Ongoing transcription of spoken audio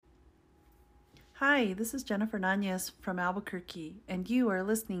Hi, this is Jennifer Nunez from Albuquerque, and you are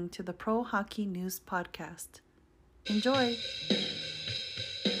listening to the Pro Hockey News Podcast. Enjoy!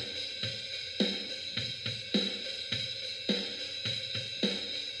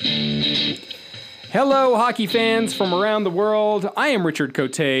 Hello, hockey fans from around the world. I am Richard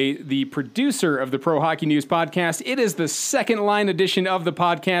Cote, the producer of the Pro Hockey News Podcast. It is the second line edition of the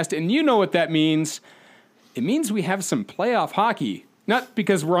podcast, and you know what that means. It means we have some playoff hockey. Not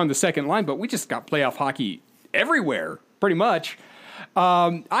because we're on the second line, but we just got playoff hockey everywhere, pretty much.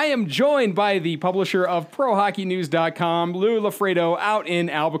 I am joined by the publisher of ProHockeyNews.com, Lou Lafredo, out in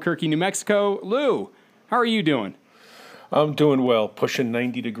Albuquerque, New Mexico. Lou, how are you doing? I'm doing well. Pushing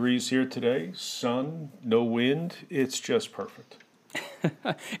 90 degrees here today. Sun, no wind. It's just perfect.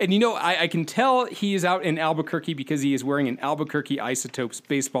 And you know, I can tell he is out in Albuquerque because he is wearing an Albuquerque Isotopes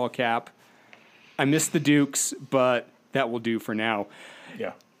baseball cap. I miss the Dukes, but that will do for now.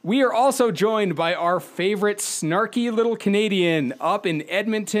 Yeah. We are also joined by our favorite snarky little Canadian up in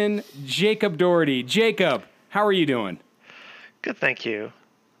Edmonton, Jacob Doherty. Jacob, how are you doing? Good, thank you.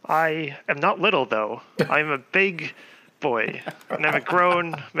 I am not little, though. I'm a big boy, and I'm a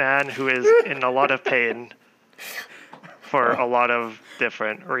grown man who is in a lot of pain for a lot of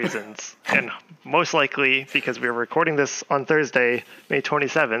different reasons. And most likely, because we're recording this on Thursday, May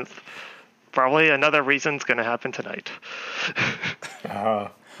 27th, probably another reason's going to happen tonight.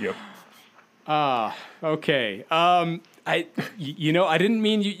 Yep. Okay. I didn't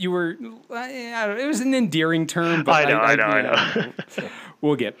mean you were. It was an endearing term, but I know.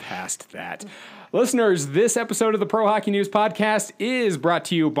 We'll get past that. Listeners, this episode of the Pro Hockey News Podcast is brought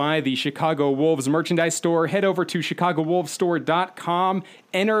to you by the Chicago Wolves merchandise store. Head over to ChicagoWolvesStore.com.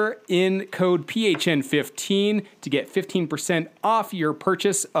 Enter in code PHN15 to get 15% off your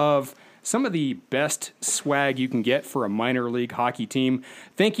purchase of some of the best swag you can get for a minor league hockey team.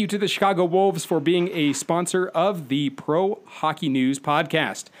 Thank you to the Chicago Wolves for being a sponsor of the Pro Hockey News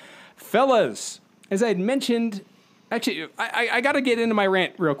Podcast. Fellas, as I had mentioned, actually, I got to get into my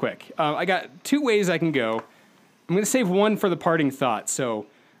rant real quick. I got two ways I can go. I'm going to save one for the parting thought, so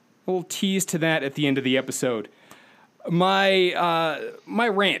we'll tease to that at the end of the episode. My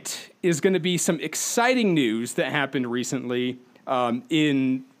rant is going to be some exciting news that happened recently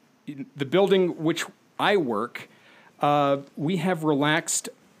in the building which I work. We have relaxed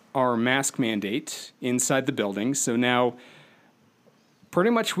our mask mandate inside the building, so now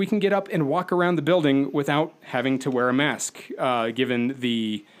pretty much we can get up and walk around the building without having to wear a mask, given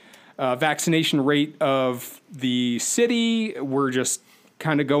the vaccination rate of the city. We're just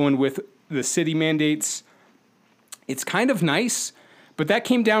kind of going with the city mandates. It's kind of nice, but that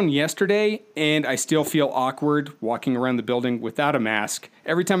came down yesterday, and I still feel awkward walking around the building without a mask.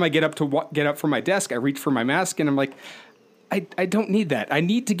 Every time I get up to get up from my desk, I reach for my mask, and I'm like, I don't need that. I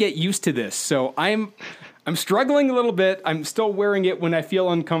need to get used to this. So I'm struggling a little bit. I'm still wearing it when I feel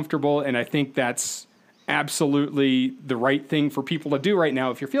uncomfortable, and I think that's absolutely the right thing for people to do right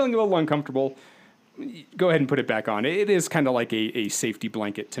now. If you're feeling a little uncomfortable, go ahead and put it back on. It is kind of like a safety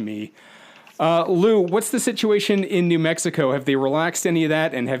blanket to me. Lou, what's the situation in New Mexico? Have they relaxed any of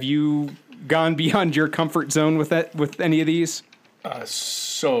that, and have you gone beyond your comfort zone with any of these?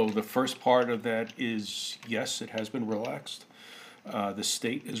 So the first part of that is, yes, it has been relaxed. The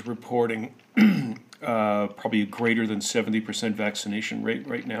state is reporting probably a greater than 70% vaccination rate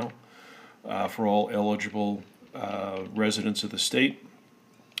right now for all eligible residents of the state.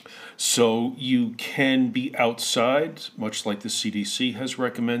 So you can be outside, much like the CDC has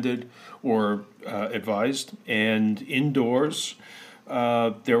recommended or advised, and indoors.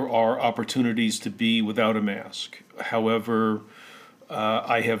 There are opportunities to be without a mask. However,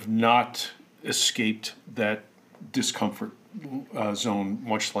 I have not escaped that discomfort zone,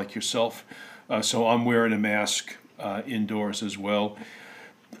 much like yourself. So I'm wearing a mask indoors as well.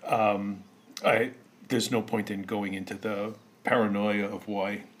 There's no point in going into the paranoia of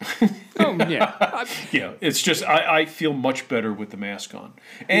why. Oh, yeah. Yeah, it's just I feel much better with the mask on.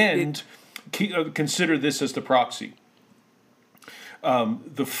 And consider this as the proxy.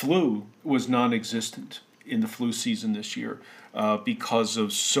 The flu was non-existent in the flu season this year because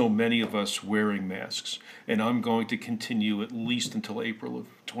of so many of us wearing masks. And I'm going to continue at least until April of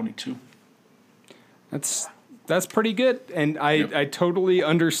 22. That's pretty good. And I totally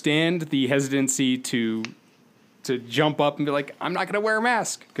understand the hesitancy to jump up and be like, I'm not going to wear a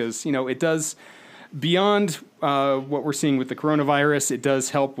mask, because, it does, beyond what we're seeing with the coronavirus, it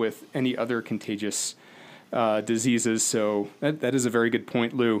does help with any other contagious diseases. So that is a very good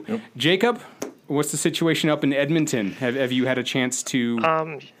point, Lou. Yep. Jacob, what's the situation up in Edmonton? Have you had a chance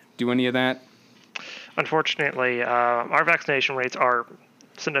to do any of that? Unfortunately, our vaccination rates are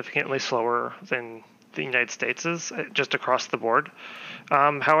significantly slower than the United States is, just across the board.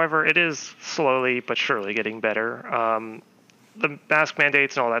 However, it is slowly but surely getting better. The mask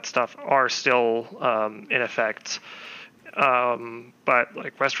mandates and all that stuff are still in effect. But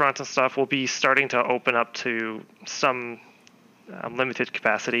like restaurants and stuff will be starting to open up to some limited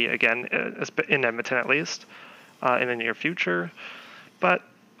capacity again, in Edmonton at least, in the near future. But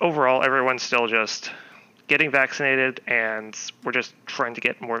overall, everyone's still just getting vaccinated, and we're just trying to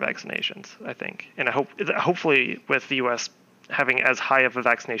get more vaccinations, I think. And I hope, hopefully, with the U.S. having as high of a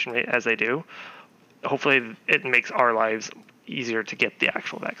vaccination rate as they do, hopefully it makes our lives easier to get the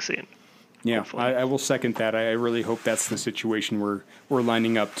actual vaccine. Yeah, I will second that. I really hope that's the situation we're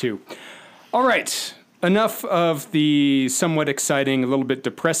lining up to. All right, enough of the somewhat exciting, a little bit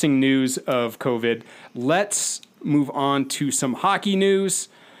depressing news of COVID. Let's move on to some hockey news.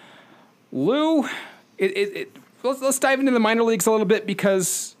 Lou, let's dive into the minor leagues a little bit,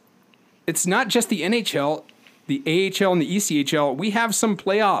 because it's not just the NHL, the AHL, and the ECHL. We have some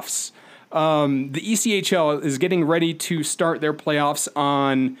playoffs. The ECHL is getting ready to start their playoffs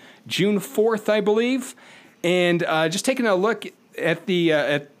on June 4th, I believe. And just taking a look at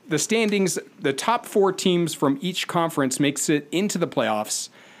the standings, the top 4 teams from each conference makes it into the playoffs.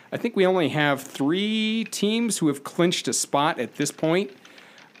 I think we only have 3 teams who have clinched a spot at this point.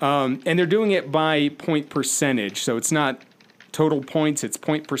 And they're doing it by point percentage. So it's not total points, it's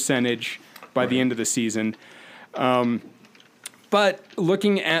point percentage by the end of the season. But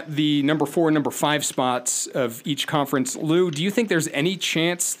looking at the number 4 and number 5 spots of each conference, Lou, do you think there's any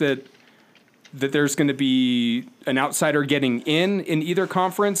chance that there's going to be an outsider getting in either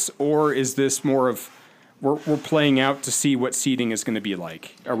conference? Or is this more of we're playing out to see what seeding is going to be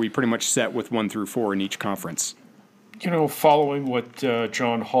like? Are we pretty much set with 1 through 4 in each conference? You know, following what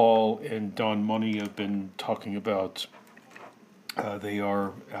John Hall and Don Money have been talking about, they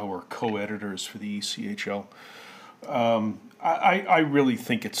are our co-editors for the ECHL. I really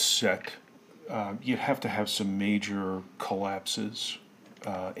think it's set. You'd have to have some major collapses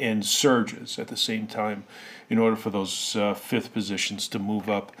and surges at the same time in order for those 5th positions to move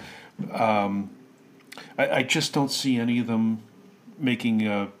up. I just don't see any of them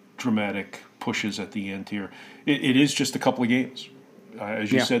making dramatic pushes at the end here. It is just a couple of games.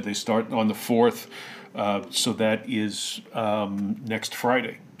 As you said, they start on the 4th, so that is next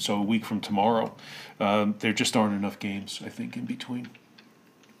Friday, so a week from tomorrow. There just aren't enough games, I think, in between.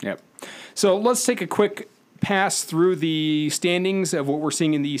 Yep. So let's take a quick pass through the standings of what we're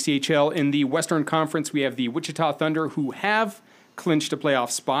seeing in the ECHL. In the Western Conference, we have the Wichita Thunder, who have clinched a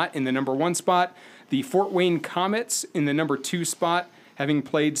playoff spot in the number 1 spot. The Fort Wayne Comets in the number 2 spot, having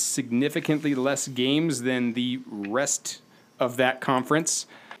played significantly less games than the rest of that conference.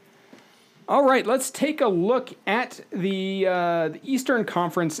 All right, let's take a look at the Eastern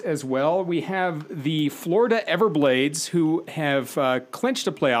Conference as well. We have the Florida Everblades, who have clinched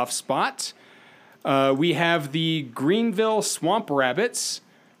a playoff spot. We have the Greenville Swamp Rabbits,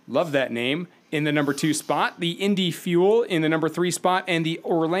 love that name, in the number 2 spot. The Indy Fuel in the number 3 spot, and the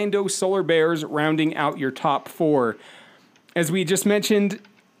Orlando Solar Bears rounding out your top 4. As we just mentioned,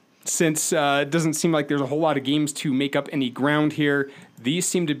 since it doesn't seem like there's a whole lot of games to make up any ground here, these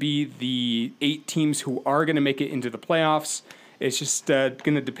seem to be the 8 teams who are going to make it into the playoffs. It's just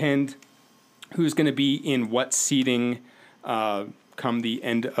going to depend who's going to be in what seeding come the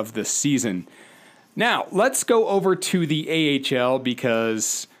end of the season. Now, let's go over to the AHL,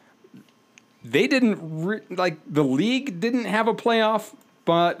 because they didn't, the league didn't have a playoff,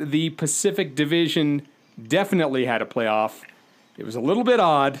 but the Pacific Division definitely had a playoff. It was a little bit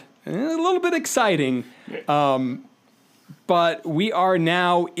odd, a little bit exciting, but we are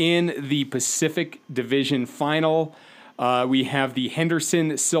now in the Pacific Division final. We have the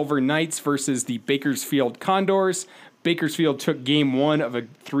Henderson Silver Knights versus the Bakersfield Condors. Bakersfield took game 1 of a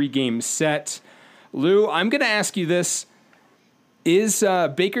 3-game set. Lou, I'm going to ask you this. Is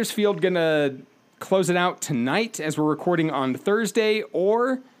Bakersfield going to close it out tonight as we're recording on Thursday,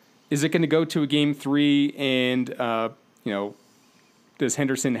 or is it going to go to a game 3 and, does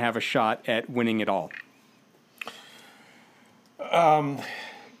Henderson have a shot at winning it all?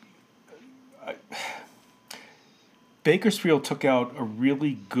 Bakersfield took out a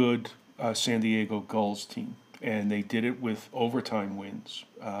really good San Diego Gulls team, and they did it with overtime wins.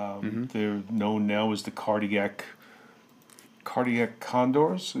 They're known now as the Cardiac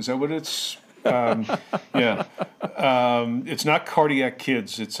Condors. Is that what it's? Yeah. It's not Cardiac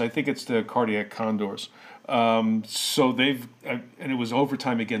Kids. I think it's the Cardiac Condors. So they've, and it was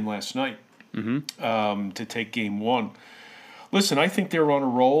overtime again last night to take game 1. Listen, I think they're on a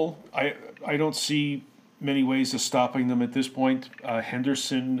roll. I don't see many ways of stopping them at this point.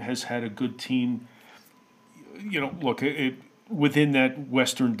 Henderson has had a good team. Look, within that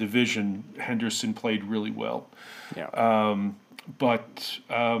Western Division, Henderson played really well. Yeah. But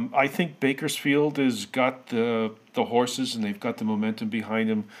I think Bakersfield has got the horses and they've got the momentum behind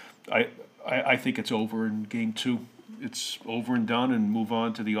them. I think it's over in game 2. It's over and done, and move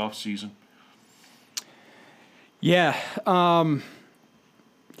on to the off season. Yeah.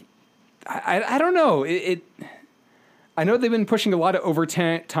 I don't know. I know they've been pushing a lot of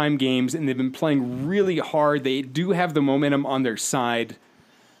overtime games, and they've been playing really hard. They do have the momentum on their side,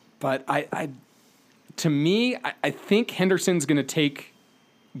 but to me, I think Henderson's going to take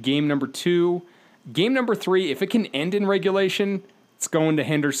game number 2. Game number 3, if it can end in regulation, it's going to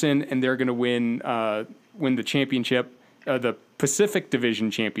Henderson, and they're going to win the championship, the Pacific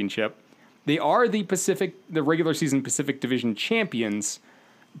Division championship. They are the regular season Pacific Division champions,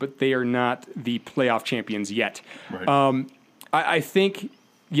 but they are not the playoff champions yet. Right. I think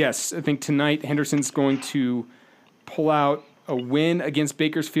tonight Henderson's going to pull out a win against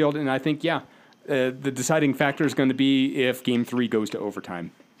Bakersfield, and I think, the deciding factor is going to be if Game 3 goes to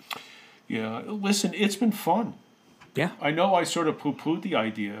overtime. Yeah, listen, it's been fun. Yeah. I know I sort of poo-pooed the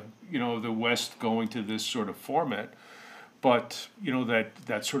idea, the West going to this sort of format, but,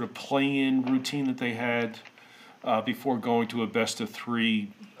 that sort of play-in routine that they had before going to a best-of-3,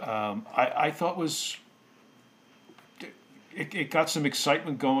 I thought it got some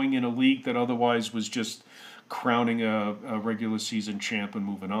excitement going in a league that otherwise was just crowning a regular season champ and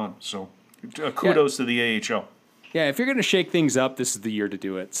moving on. So kudos to the AHL. Yeah, if you're going to shake things up, this is the year to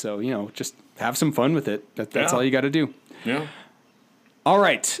do it. So, just have some fun with it. That's all you got to do. Yeah. All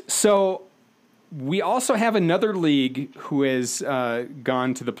right. So we also have another league who has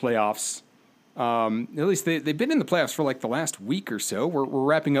gone to the playoffs. At least they've been in the playoffs for like the last week or so. We're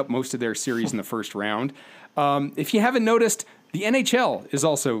wrapping up most of their series in the first round. If you haven't noticed, the NHL is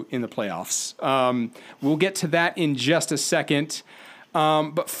also in the playoffs. We'll get to that in just a second.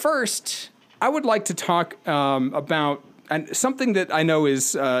 But first, I would like to talk about something that I know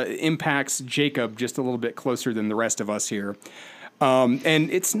impacts Jacob just a little bit closer than the rest of us here.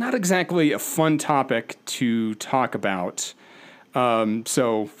 And it's not exactly a fun topic to talk about.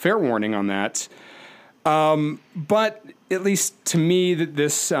 So fair warning on that. But at least to me, that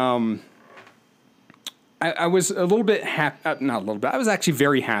this, I was a little bit happy, not a little bit, I was actually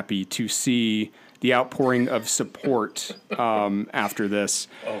very happy to see the outpouring of support after this.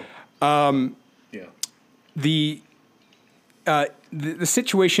 Yeah. The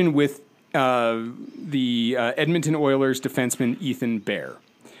situation with the Edmonton Oilers defenseman Ethan Bear.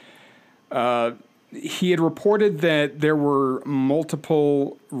 He had reported that there were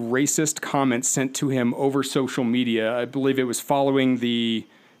multiple racist comments sent to him over social media. I believe it was following the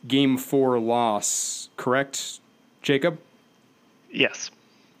Game 4 loss, correct, Jacob? Yes.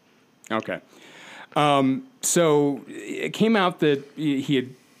 Okay. So it came out that he had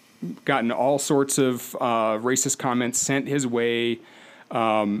gotten all sorts of racist comments sent his way,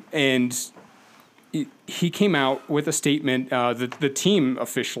 and he came out with a statement. The team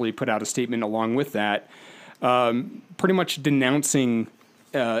officially put out a statement along with that, pretty much denouncing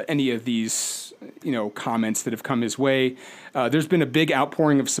any of these, comments that have come his way. There's been a big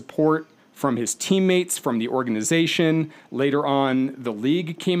outpouring of support from his teammates, from the organization. Later on, the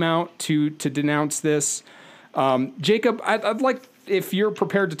league came out to denounce this. Jacob, I'd like, if you're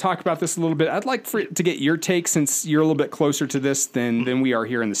prepared to talk about this a little bit, I'd like to get your take, since you're a little bit closer to this than we are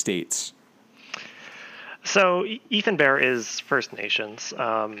here in the States. So Ethan Bear is First Nations,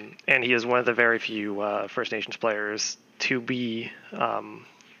 and he is one of the very few First Nations players to be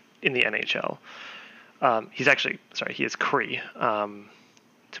in the NHL. He is Cree,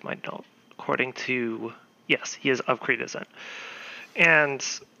 to my note. According to, yes, he is of Cree descent. And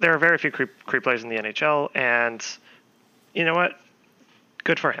there are very few Cree players in the NHL, and you know what?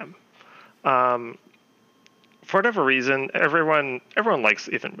 Good for him. For whatever reason, everyone likes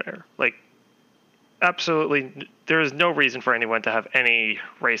Ethan Bear. Like, absolutely, there is no reason for anyone to have any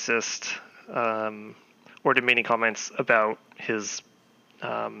racist or demeaning comments about his,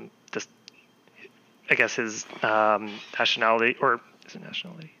 his nationality, or is it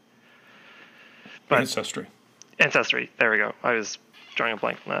nationality? But Ancestry. There we go. I was drawing a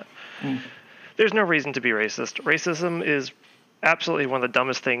blank on that. There's no reason to be racist. Racism is absolutely one of the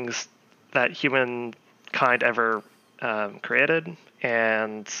dumbest things that humankind ever created,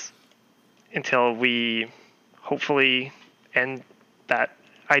 and until we hopefully end that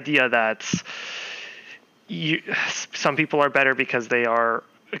idea that some people are better because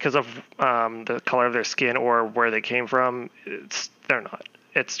of the color of their skin or where they came from, they're not.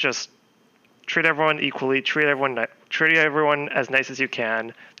 It's just treat everyone equally, treat everyone as nice as you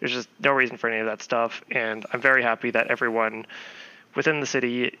can. There's just no reason for any of that stuff, and I'm very happy that everyone within the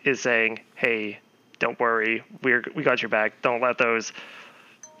city is saying, "Hey, don't worry, we got your back. Don't let those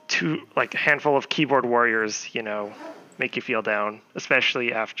handful of keyboard warriors, make you feel down,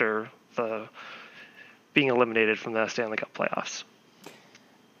 especially after the being eliminated from the Stanley Cup playoffs."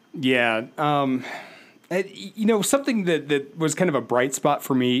 Yeah. Something that was kind of a bright spot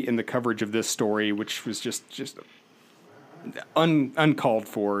for me in the coverage of this story, which was just uncalled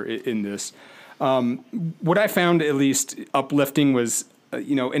for in this. What I found at least uplifting was,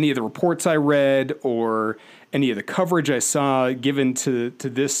 any of the reports I read or any of the coverage I saw given to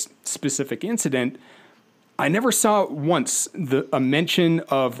this specific incident. I never saw once a mention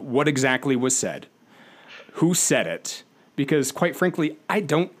of what exactly was said, who said it, because quite frankly, I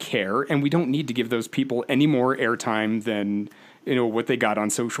don't care, and we don't need to give those people any more airtime than what they got on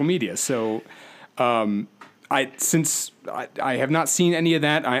social media. So, since I have not seen any of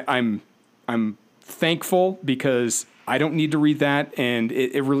that, I'm thankful because I don't need to read that, and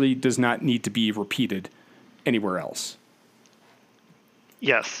it really does not need to be repeated anywhere else.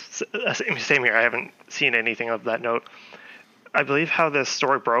 Yes, same here. I haven't seen anything of that note. I believe how this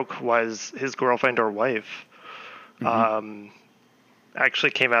story broke was his girlfriend or wife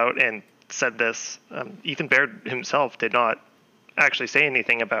actually came out and said this. Ethan Bear himself did not actually say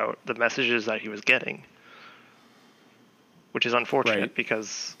anything about the messages that he was getting, which is unfortunate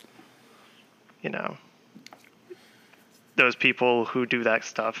because, those people who do that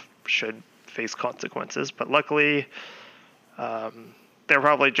stuff should face consequences. But luckily, they're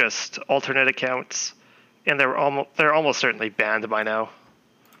probably just alternate accounts, and they're almost certainly banned by now.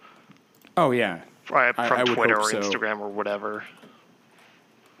 Oh yeah, from I Twitter or so. Instagram or whatever.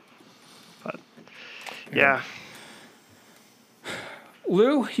 But yeah.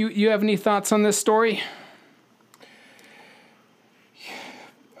 Lou, you have any thoughts on this story?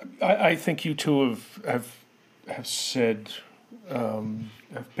 I think you two have said,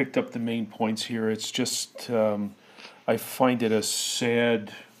 have picked up the main points here. It's just, I find it a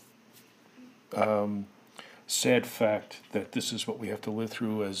sad fact that this is what we have to live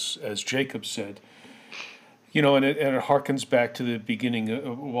through, as Jacob said. And it harkens back to the beginning,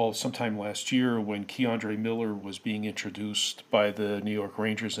 sometime last year when Keandre Miller was being introduced by the New York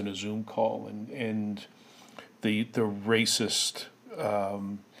Rangers in a Zoom call, and the racist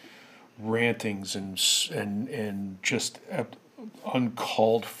rantings and just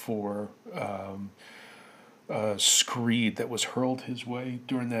uncalled for screed that was hurled his way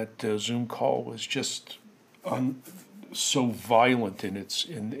during that Zoom call was just so violent in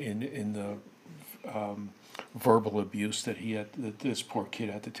the verbal abuse that this poor kid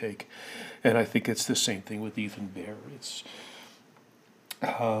had to take. And I think it's the same thing with Ethan Bear. It's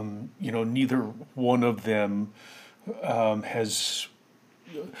neither one of them has.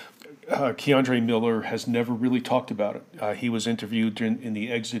 Keandre Miller has never really talked about it. He was interviewed in the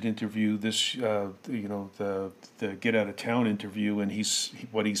exit interview, the get out of town interview, and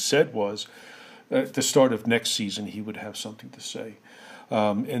what he said was, at the start of next season he would have something to say.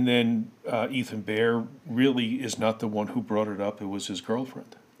 And then Ethan Bear really is not the one who brought it up. It was his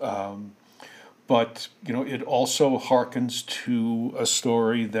girlfriend. But it also harkens to a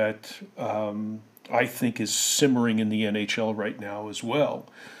story that I think is simmering in the NHL right now as well.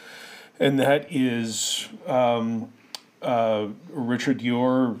 And that is, Richard,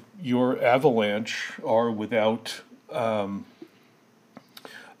 your Avalanche are without Nazem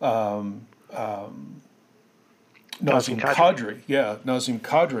Kadri. Yeah, Nazem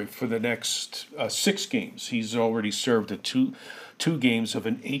Kadri for the next 6 games. He's already served two games of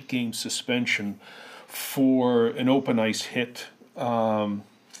an 8-game suspension for an open ice hit in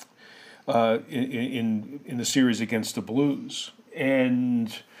the series against the Blues.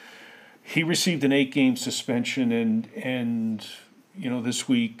 And he received an 8-game suspension, and this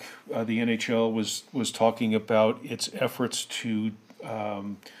week the NHL was talking about its efforts to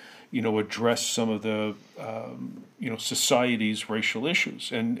address some of the society's racial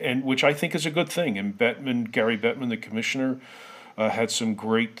issues, and which I think is a good thing. And Gary Bettman, the commissioner, had some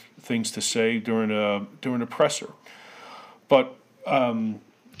great things to say during a presser. But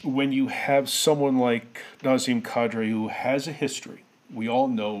when you have someone like Nazem Kadri, who has a history, we all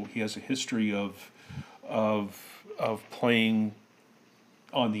know he has a history of playing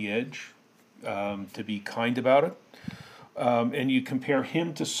on the edge, to be kind about it. And you compare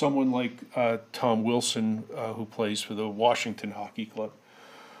him to someone like Tom Wilson, who plays for the Washington Hockey Club,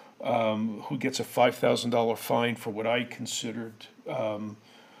 who gets a $5,000 fine for what I considered an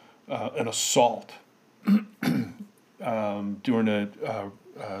assault. during the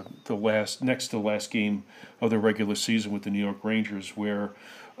last game of the regular season with the New York Rangers, where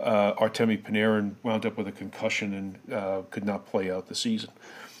Artemi Panarin wound up with a concussion and could not play out the season.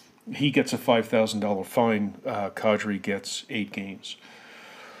 He gets a $5,000 fine. Kadri gets 8 games.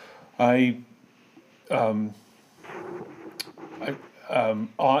 The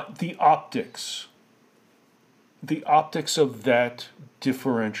optics of that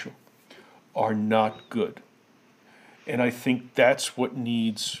differential are not good. And I think that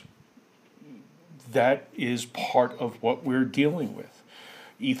is part of what we're dealing with.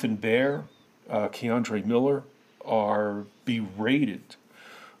 Ethan Bear, Keandre Miller are berated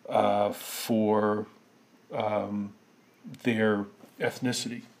for their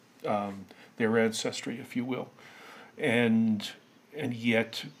ethnicity, their ancestry, if you will, and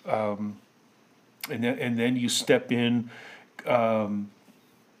yet, and then you step in.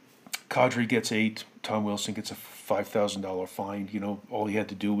 Kadri gets 8. Tom Wilson gets a $5,000 fine. You know, all he had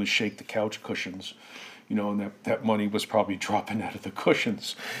to do was shake the couch cushions. You know, and that money was probably dropping out of the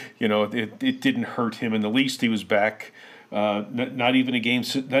cushions. You know, it didn't hurt him in the least. He was back. Not even a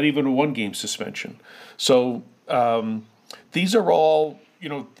 1-game suspension. So these are all, you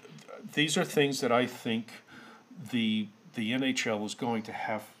know, these are things that I think the NHL is going to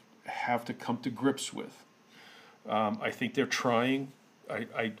have to come to grips with. I think they're trying.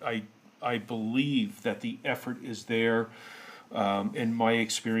 I believe that the effort is there. In my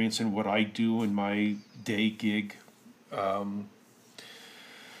experience and what I do in my day gig,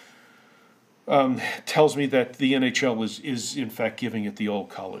 tells me that the NHL is in fact giving it the old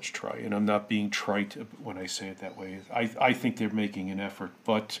college try, and I'm not being trite when I say it that way. I think they're making an effort,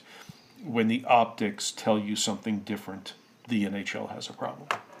 but when the optics tell you something different, the NHL has a problem.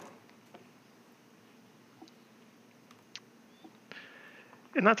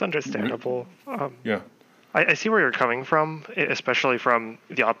 And that's understandable. Yeah. I see where you're coming from, especially from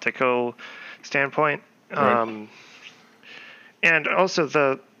the optical standpoint. Right. And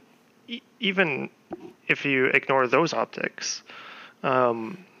also even if you ignore those optics,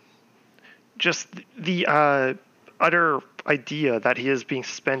 just the utter idea that he is being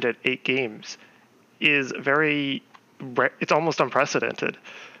suspended 8 games is it's almost unprecedented,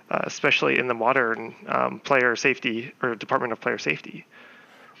 especially in the modern player safety or Department of Player Safety.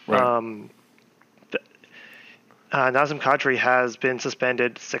 Right. Nazem Kadri has been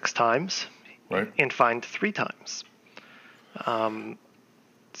suspended 6 times, Right. and fined 3 times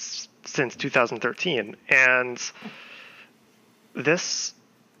since 2013. And this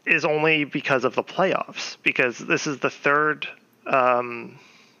is only because of the playoffs, because this is the 3rd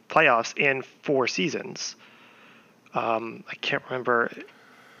playoffs in 4 seasons. I can't remember.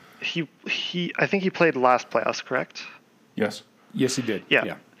 I think he played last playoffs, correct? Yes. Yes, he did.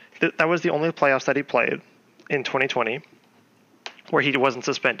 Yeah. That was the only playoffs that he played in 2020 where he wasn't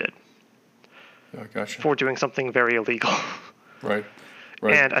suspended Gotcha. for doing something very illegal. Right.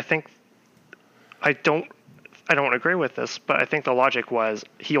 And I think I don't agree with this, but I think the logic was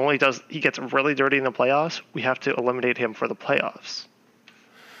he gets really dirty in the playoffs. We have to eliminate him for the playoffs.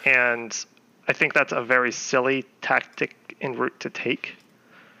 And I think that's a very silly tactic and route to take.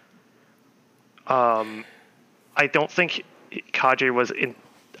 I don't think Kadri was in.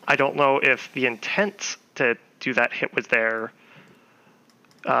 I don't know if the intent to do that hit was there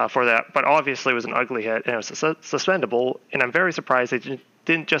for that, but obviously it was an ugly hit and it was suspendable. And I'm very surprised they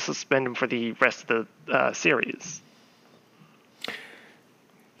didn't just suspend him for the rest of the series.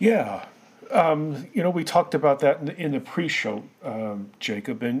 Yeah. You know, we talked about that in the pre-show,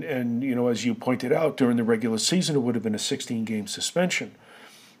 Jacob, and you know, as you pointed out, during the regular season, it would have been a 16-game suspension.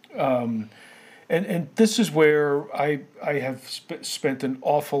 And this is where I have spent an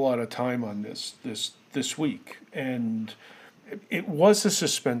awful lot of time on this week, and it was a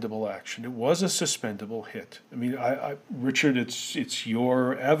suspendable action. It was a suspendable hit. I mean, Richard, it's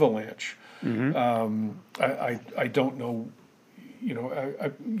your Avalanche. Mm-hmm. I don't know. You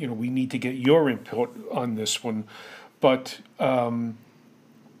know, we need to get your input on this one, but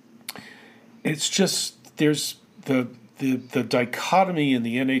it's just there's the dichotomy in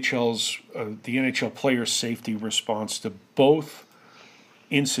the NHL player safety response to both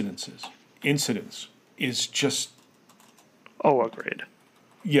incidents is just. Oh, agreed.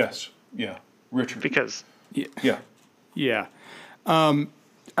 Yes. Yeah. Richard. Because. Yeah. Yeah. I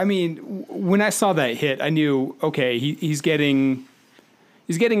mean, when I saw that hit, I knew, okay, he's getting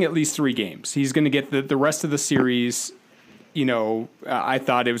at least 3 games. He's going to get the rest of the series. You know, I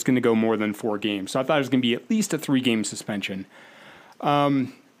thought it was going to go more than 4 games. So I thought it was going to be at least a 3-game suspension.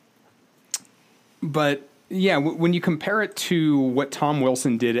 But yeah, when you compare it to what Tom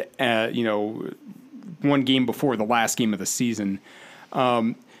Wilson did, one game before the last game of the season.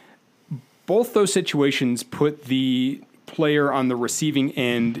 Both those situations put the player on the receiving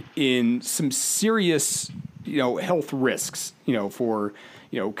end in some serious, health risks, for,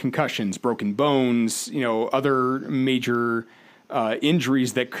 concussions, broken bones, other major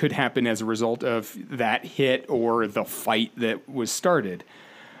injuries that could happen as a result of that hit or the fight that was started.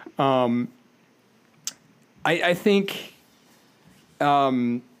 I think at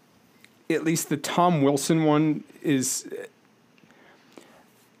least the Tom Wilson one is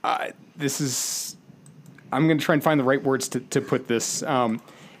I'm going to try and find the right words to put this.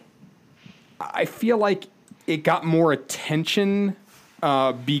 I feel like it got more attention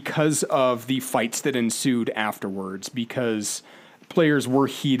because of the fights that ensued afterwards, because players were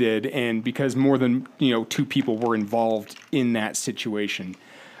heated and because more than, two people were involved in that situation.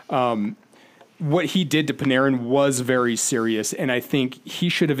 What he did to Panarin was very serious, and I think he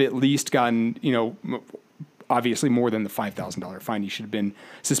should have at least gotten, obviously more than the $5,000 fine. He should have been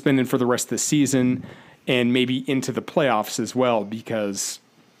suspended for the rest of the season and maybe into the playoffs as well, because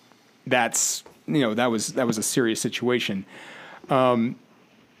that was a serious situation.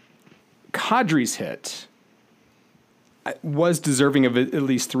 Kadri's hit was deserving of at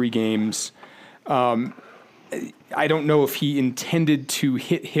least 3 games. I don't know if he intended to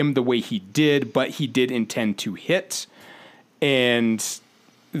hit him the way he did, but he did intend to hit, and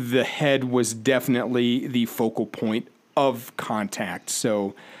the head was definitely the focal point of contact.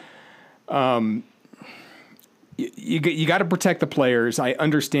 So, you got to protect the players. I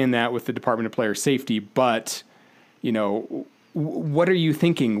understand that with the Department of Player Safety, but what are you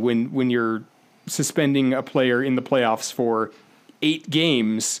thinking when you're suspending a player in the playoffs for 8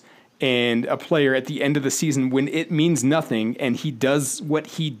 games and a player at the end of the season when it means nothing and he does what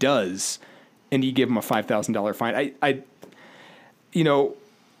he does and you give him a $5,000 fine?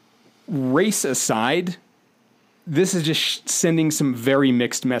 Race aside, this is just sending some very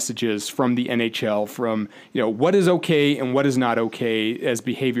mixed messages from the NHL, from, what is okay and what is not okay as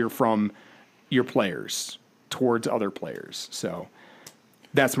behavior from your players towards other players. So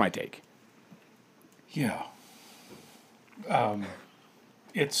that's my take. Yeah.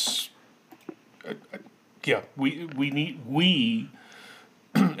 We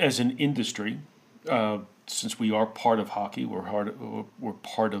as an industry, since we are part of hockey, we're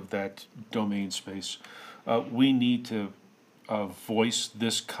part of that domain space. We need to voice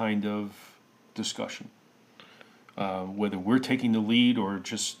this kind of discussion, whether we're taking the lead or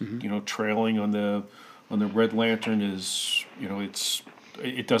just trailing on the red lantern is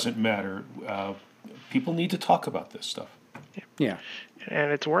it doesn't matter. People need to talk about this stuff. Yeah.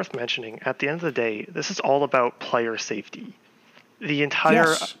 And it's worth mentioning, at the end of the day, this is all about player safety. The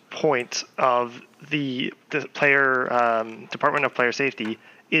entire point of the player Department of Player Safety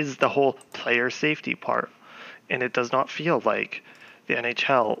is the whole player safety part. And it does not feel like the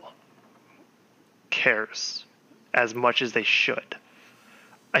NHL cares as much as they should.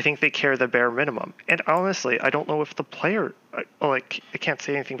 I think they care the bare minimum. And honestly, I don't know if the player, I can't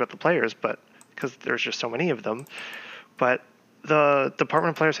say anything about the players, but because there's just so many of them, but the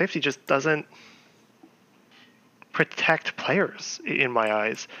Department of Player Safety just doesn't protect players in my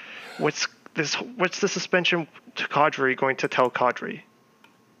eyes. What's the suspension to Kadri going to tell Kadri?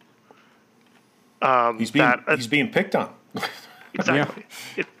 He's being picked on. Exactly.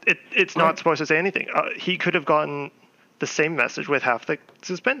 Yeah. It's not supposed to say anything. He could have gotten the same message with half the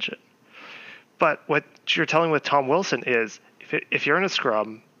suspension. But what you're telling with Tom Wilson is, if you're in a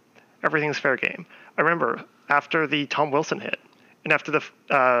scrum, everything's fair game. I remember after the Tom Wilson hit, and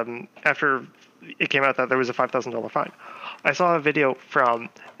after it came out that there was a $5,000 fine, I saw a video from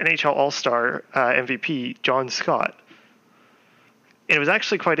NHL All-Star MVP John Scott. And it was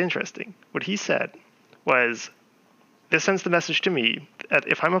actually quite interesting. What he said was, this sends the message to me that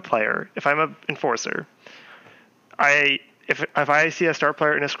if I'm a player, if I'm an enforcer, if I see a star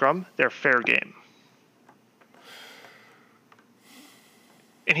player in a scrum, they're fair game.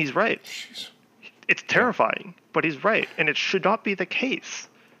 And he's right. Jeez. It's terrifying, but he's right, and it should not be the case.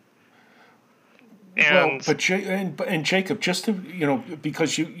 And Jacob, just to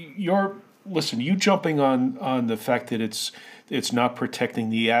because you're you jumping on the fact that it's not protecting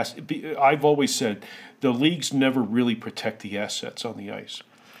the asset. I've always said the leagues never really protect the assets on the ice,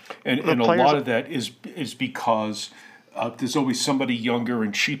 and a lot of that is because there's always somebody younger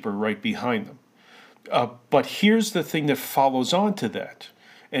and cheaper right behind them. But here's the thing that follows on to that,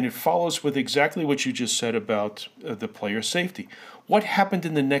 and it follows with exactly what you just said about the player safety. What happened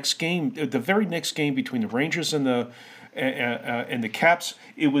in the next game, the very next game between the Rangers and the Caps?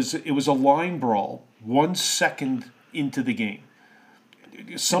 It was a line brawl 1 second into the game.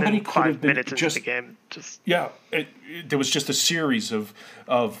 somebody then could 5 have been minutes into just the game. Just there was just a series of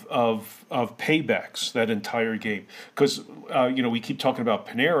paybacks that entire game because we keep talking about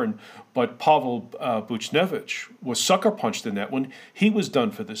Panarin, but Pavel Buchnevich was sucker punched in that one. He was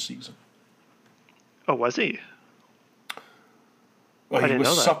done for this season. oh, was he? Well, I didn't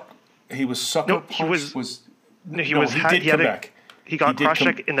know that. He was sucker No, punched. he did come back. He got did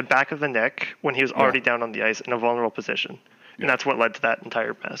cross-checked in the back of the neck when he was already down on the ice in a vulnerable position, and that's what led to that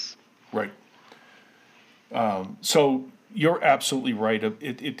entire mess. Right. So you're absolutely right.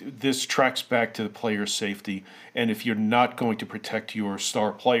 This tracks back to the player safety, and if you're not going to protect your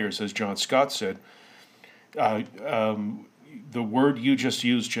star players, as John Scott said, the word you just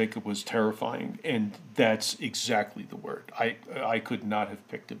used, Jacob, was terrifying, and that's exactly the word. I could not have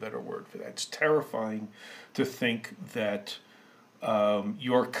picked a better word for that. It's terrifying to think that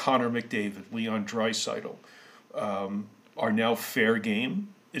your Connor McDavid, Leon Draisaitl, are now fair game.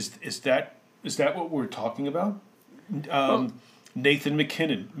 Is that what we're talking about? Nathan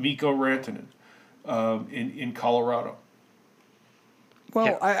McKinnon, Mikko Rantanen in Colorado.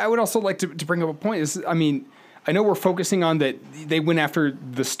 Well, I would also like to bring up a point. I know we're focusing on that they went after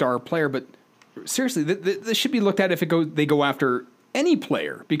the star player, but seriously, this should be looked at if they go after any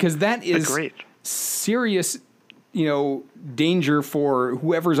player, because that is Agreed. serious, danger for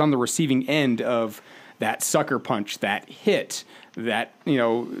whoever's on the receiving end of that sucker punch, that hit, that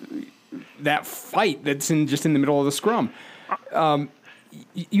that fight that's just in the middle of the scrum.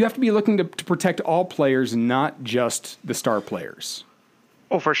 You have to be looking to protect all players, not just the star players.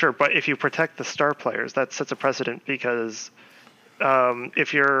 Oh, for sure. But if you protect the star players, that sets a precedent because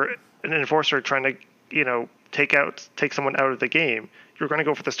if you're an enforcer trying to, take someone out of the game, you're going to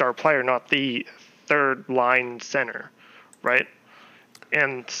go for the star player, not the third line center, right?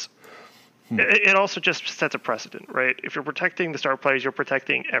 And it also just sets a precedent, right? If you're protecting the star players, you're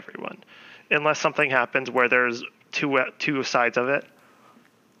protecting everyone, unless something happens where there's two sides of it.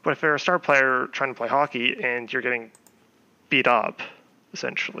 But if you're a star player trying to play hockey and you're getting beat up,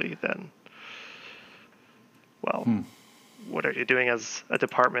 essentially, then, well, what are you doing as a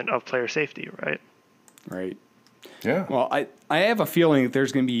department of player safety, right? Right. Yeah. Well, I have a feeling that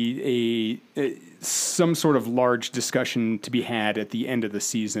there's going to be some sort of large discussion to be had at the end of the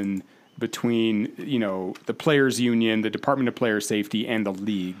season between, the players' union, the Department of Player Safety, and the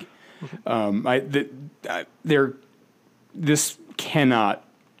league. This cannot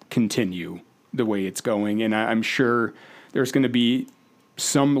continue the way it's going, and I'm sure there's going to be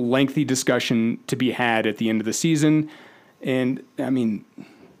some lengthy discussion to be had at the end of the season. And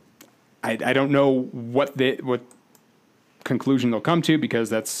I don't know what conclusion they'll come to, because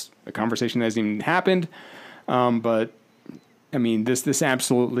that's a conversation that hasn't even happened. But this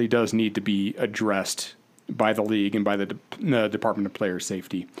absolutely does need to be addressed by the league and by the Department of Player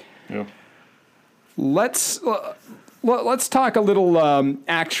Safety. Yeah. Let's talk a little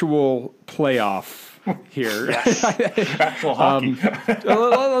actual playoff here. Actual hockey.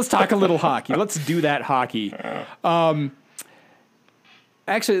 Let's talk a little hockey. Let's do that hockey.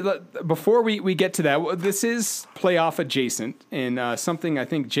 Actually, before we get to that, this is playoff adjacent, and something I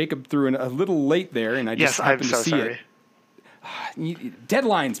think Jacob threw in a little late there, and I just happened to see it.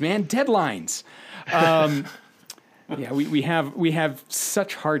 Deadlines, man, deadlines. Yeah, we have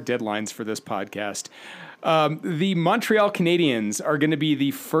such hard deadlines for this podcast. The Montreal Canadiens are going to be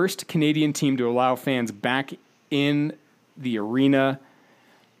the first Canadian team to allow fans back in the arena.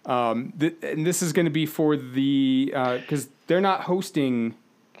 And this is going to be for the because they're not hosting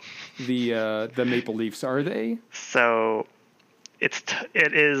the Maple Leafs, are they? So it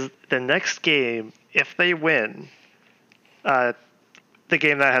is the next game. If they win, the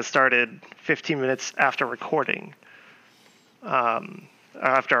game that has started 15 minutes after recording,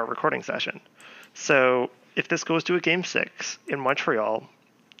 after our recording session. So if this goes to a game 6 in Montreal,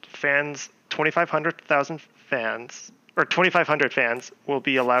 2,500 fans will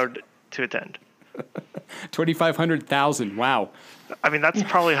be allowed to attend. 2,500,000. Wow. That's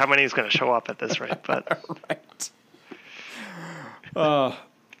probably how many is going to show up at this rate, but right.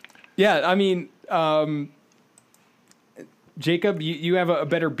 Yeah. Jacob, you have a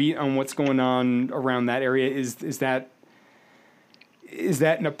better beat on what's going on around that area. Is that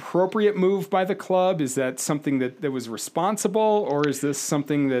an appropriate move by the club? Is that something that was responsible, or is this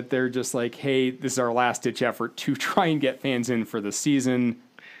something that they're just like, hey, this is our last ditch effort to try and get fans in for the season?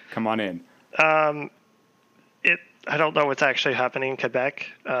 Come on in. I don't know what's actually happening in Quebec.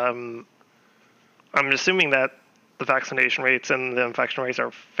 I'm assuming that the vaccination rates and the infection rates are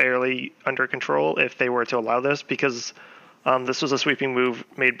fairly under control if they were to allow this, because this was a sweeping move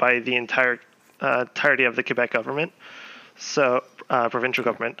made by the entirety of the Quebec government. So provincial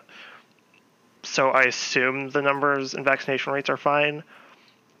government. So I assume the numbers and vaccination rates are fine.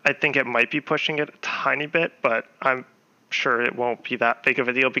 I think it might be pushing it a tiny bit, but I'm sure it won't be that big of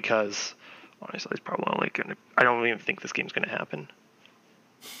a deal because honestly, it's probably only going to. I don't even think this game's going to happen.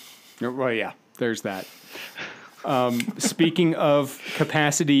 Well, yeah, there's that. Speaking of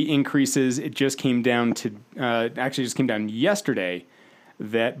capacity increases, it just came down to just came down yesterday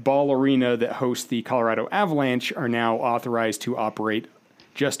that Ball Arena that hosts the Colorado Avalanche are now authorized to operate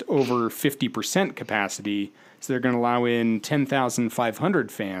just over 50% capacity. So they're going to allow in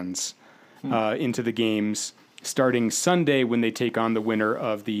 10,500 fans into the games starting Sunday when they take on the winner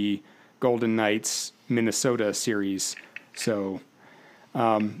of the Golden Knights Minnesota series. So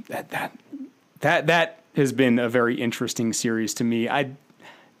that has been a very interesting series to me.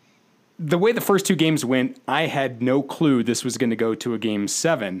 The way the first two games went, I had no clue this was going to go to a game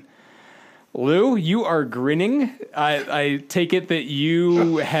 7. Lou, you are grinning. I take it that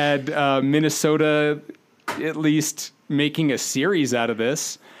you had Minnesota at least making a series out of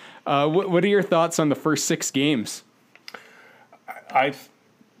this. What are your thoughts on the first 6 games?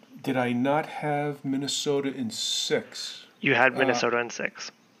 Did I not have Minnesota in 6? You had Minnesota in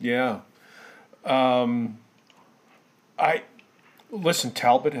 6. Yeah. Listen,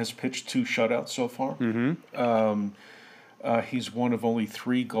 Talbot has pitched 2 shutouts so far. Mm-hmm. He's one of only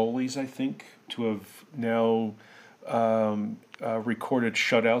 3 goalies, I think, to have now recorded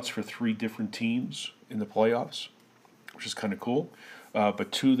shutouts for 3 different teams in the playoffs, which is kind of cool.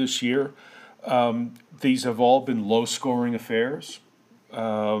 But 2 this year. These have all been low-scoring affairs.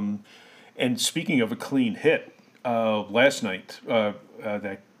 And speaking of a clean hit, last night,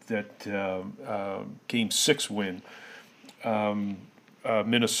 that Game 6 win,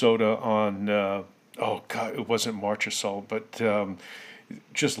 Minnesota on it wasn't Marchessault, but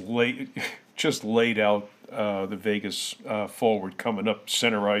just laid out the Vegas forward coming up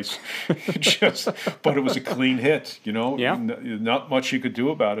center ice. But it was a clean hit, Yeah. Not much you could do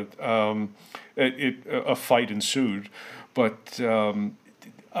about it. A fight ensued, but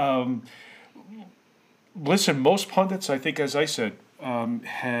listen, most pundits, I think, as I said,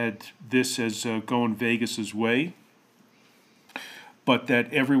 had this as going Vegas's way, but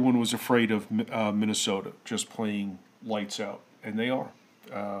that everyone was afraid of Minnesota just playing lights out, and they are.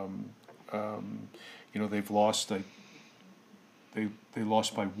 They've lost. They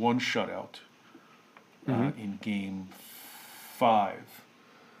lost by 1 shutout in Game 5.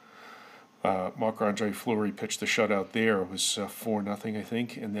 Marc-Andre Fleury pitched the shutout there. It was 4-0, I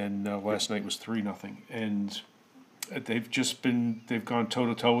think, and then last night was 3-0. And they've gone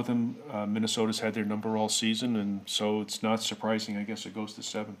toe-to-toe with them. Minnesota's had their number all season, and so it's not surprising, I guess, it goes to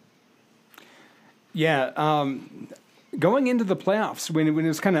 7. Yeah, going into the playoffs, when it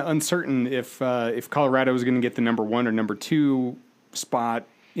was kind of uncertain if Colorado was going to get the number 1 or number 2 spot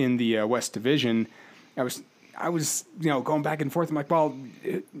in the West Division, I was going back and forth. I'm like, well,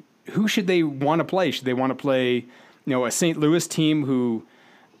 who should they want to play? Should they want to play, a St. Louis team who,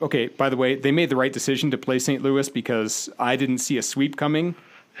 okay, by the way, they made the right decision to play St. Louis because I didn't see a sweep coming.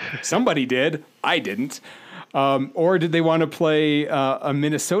 Somebody did. I didn't. Or did they want to play a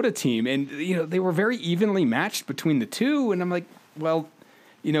Minnesota team? And, they were very evenly matched between the two. And I'm like, well,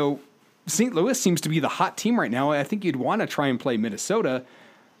 St. Louis seems to be the hot team right now. I think you'd want to try and play Minnesota.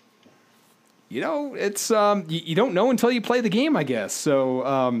 It's you don't know until you play the game, I guess.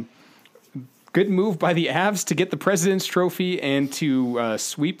 So good move by the Avs to get the President's Trophy and to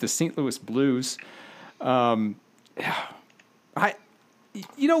sweep the St. Louis Blues. As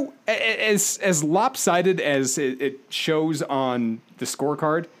lopsided as it shows on the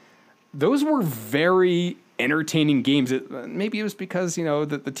scorecard, those were very entertaining games. Maybe it was because,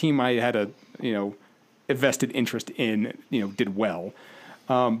 that the team I had a vested interest in, did well.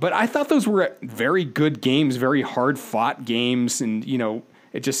 But I thought those were very good games, very hard fought games. And,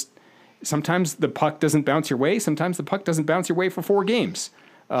 it just, sometimes the puck doesn't bounce your way. Sometimes the puck doesn't bounce your way for 4 games.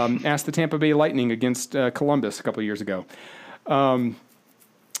 Ask the Tampa Bay Lightning against Columbus a couple of years ago.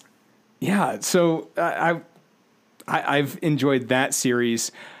 So I've enjoyed that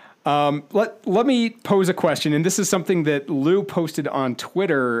series. Let me pose a question, and this is something that Lou posted on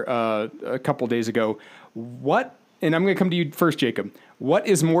Twitter a couple days ago. And I'm going to come to you first, Jacob. What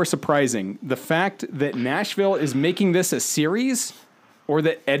is more surprising, the fact that Nashville is making this a series, or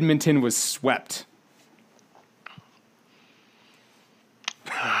that Edmonton was swept?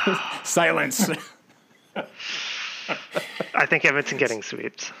 Silence. I think Edmonton getting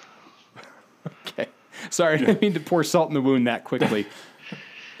sweeps. Okay. Sorry, I didn't mean to pour salt in the wound that quickly.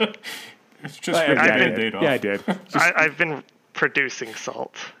 It's just I did. I've been producing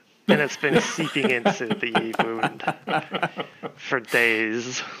salt. and it's been seeping into the wound for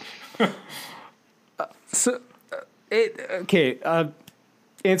days. So,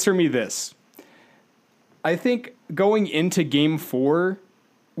 answer me this. I think going into Game 4,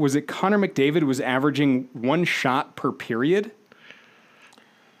 was it Connor McDavid was averaging 1 shot per period?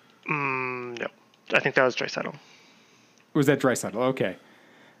 No, I think that was Draisaitl. Was that Draisaitl? Okay.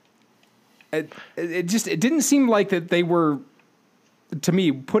 It didn't seem like that they were, to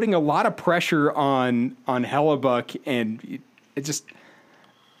me, putting a lot of pressure on Hellebuyck, and it just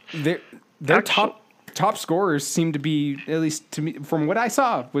their top scorers seemed to be, at least to me, from what I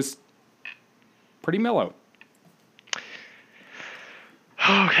saw, was pretty mellow.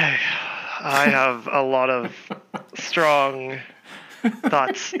 Okay, I have a lot of strong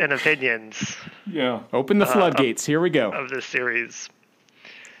thoughts and opinions. Yeah. Open the floodgates. Here we go. Of this series.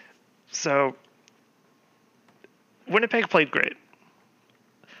 So, Winnipeg played great.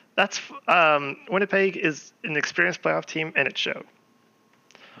 Winnipeg is an experienced playoff team, and it showed.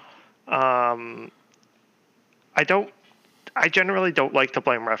 I generally don't like to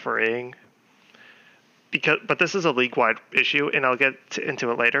blame refereeing, but this is a league-wide issue, and I'll get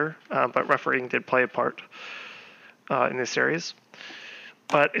into it later. But refereeing did play a part in this series.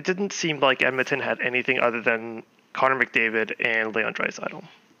 But it didn't seem like Edmonton had anything other than Connor McDavid and Leon Draisaitl.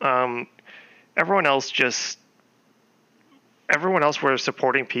 Everyone else were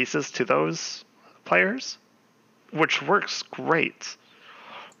supporting pieces to those players, which works great.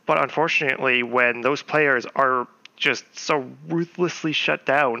 But unfortunately, when those players are just so ruthlessly shut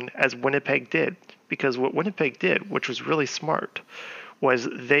down as Winnipeg did, because what Winnipeg did, which was really smart, was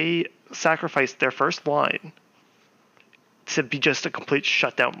they sacrificed their first line to be just a complete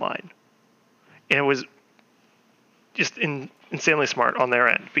shutdown line. And it was just insanely smart on their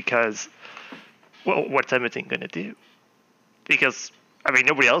end because, well, what's Edmonton going to do? Because, I mean,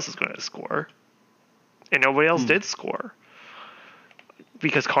 nobody else is going to score. And nobody else did score.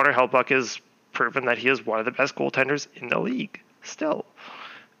 Because Connor Hellebuyck has proven that he is one of the best goaltenders in the league still.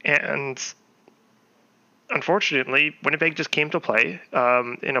 And unfortunately, Winnipeg just came to play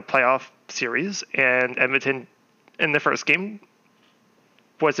in a playoff series, and Edmonton in the first game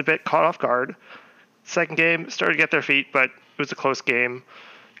was a bit caught off guard. Second game started to get their feet, but it was a close game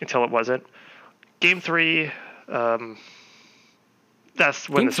until it wasn't. Game 3, that's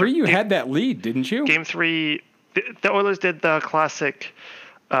when Game 3 you had that lead, didn't you? Game 3, the Oilers did the classic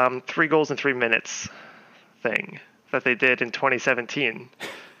 3 goals in 3 minutes thing that they did in 2017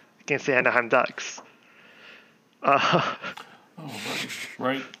 against the Anaheim Ducks.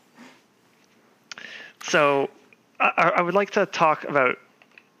 Right. So I would like to talk about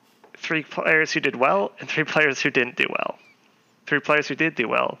 3 players who did well and 3 players who didn't do well. 3 players who did do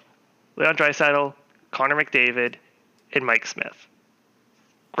well: Leon Draisaitl, Connor McDavid, and Mike Smith.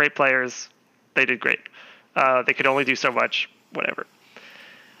 Great players. They did great. They could only do so much, whatever.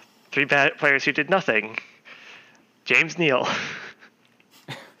 3 bad players who did nothing: James Neal,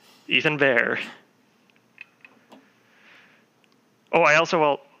 Ethan Bear. Oh, I also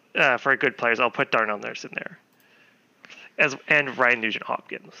will, for good players, I'll put Darnell Nurse in there. And Ryan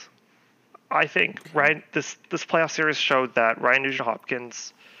Nugent-Hopkins. I think this playoff series showed that Ryan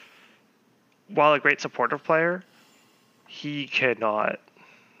Nugent-Hopkins, while a great supportive player, he cannot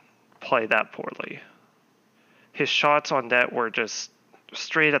play that poorly. His shots on net were just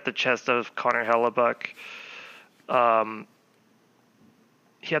straight at the chest of Connor Hellebuyck.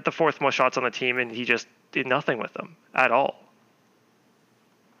 He had the 4th most shots on the team, and he just did nothing with them at all.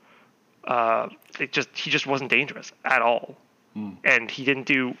 He just wasn't dangerous at all, and he didn't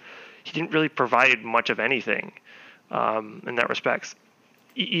really provide much of anything in that respects.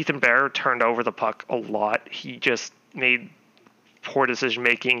 Ethan Bear turned over the puck a lot. He just made poor decision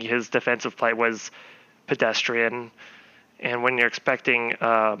making. His defensive play was pedestrian, and when you're expecting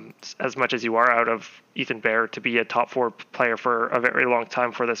as much as you are out of Ethan Bear to be a top 4 player for a very long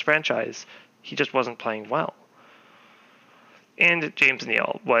time for this franchise, he just wasn't playing well. And James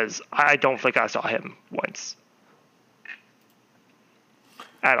Neal I don't think I saw him once.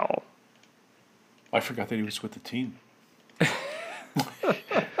 At all. I forgot that he was with the team.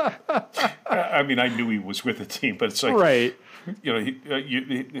 I mean, I knew he was with the team, but it's like, right. You know,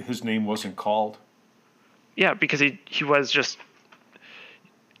 his name wasn't called. Yeah, because he was just,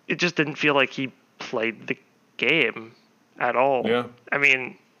 it just didn't feel like he played the game at all. Yeah. I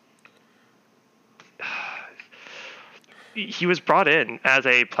mean, he was brought in as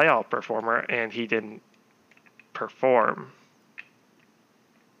a playoff performer, and he didn't perform.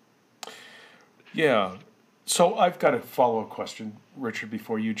 Yeah. So I've got a follow-up question, Richard,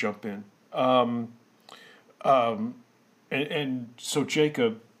 before you jump in. And so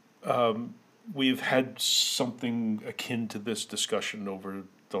Jacob, we've had something akin to this discussion over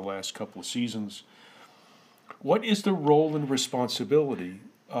the last couple of seasons. What is the role and responsibility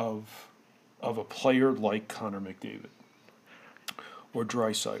of a player like Connor McDavid or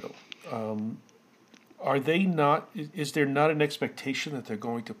Draisaitl? Are they not? Is there not an expectation that they're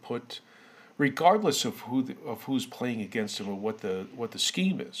going to put, regardless of who's playing against them or what the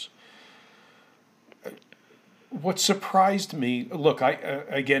scheme is? What surprised me, look,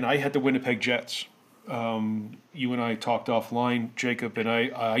 I had the Winnipeg Jets. You and I talked offline, Jacob, and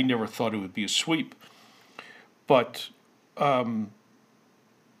I never thought it would be a sweep. But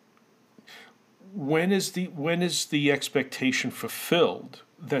when is the expectation fulfilled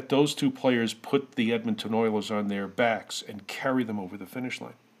that those two players put the Edmonton Oilers on their backs and carry them over the finish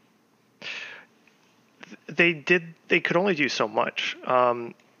line? They could only do so much.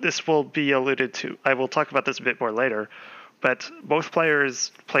 This will be alluded to. I will talk about this a bit more later, but both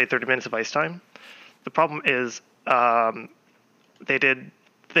players played 30 minutes of ice time. The problem is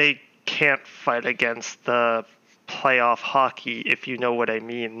they can't fight against the playoff hockey, if you know what I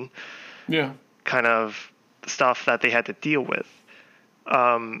mean. Yeah. Kind of stuff that they had to deal with.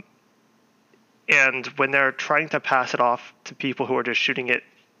 And when they're trying to pass it off to people who are just shooting it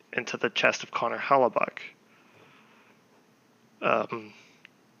into the chest of Connor Hellebuyck,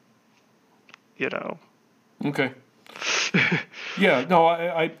 Okay. Yeah. No.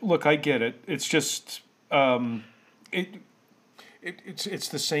 I look. I get it. It's just it's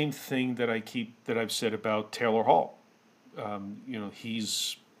the same thing that I've said about Taylor Hall.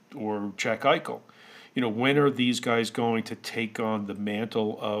 He's or Jack Eichel. When are these guys going to take on the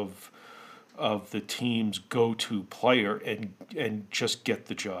mantle of the team's go-to player and just get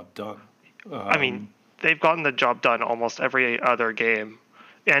the job done? I mean, they've gotten the job done almost every other game.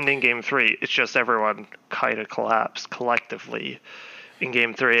 And in Game 3, it's just everyone kind of collapsed collectively in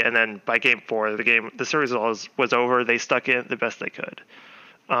Game 3. And then by Game 4, the series was over. They stuck in the best they could.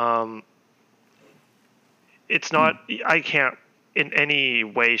 It's not... I can't in any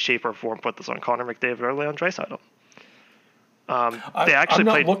way, shape, or form put this on Connor McDavid or Leon Draisaitl. I'm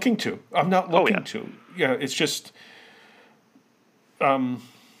not looking to. Yeah, it's just...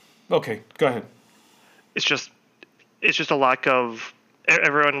 okay, go ahead. It's just a lack of...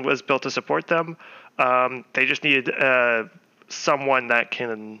 Everyone was built to support them. They just needed someone that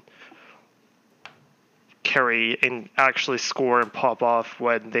can carry and actually score and pop off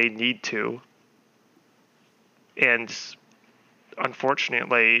when they need to. And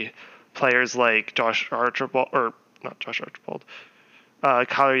unfortunately, players like Kyle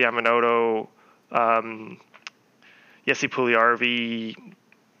Yamamoto, Jesse Puljujarvi,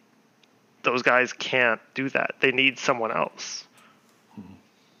 those guys can't do that. They need someone else.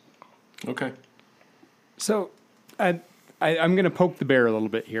 Okay. So I'm going to poke the bear a little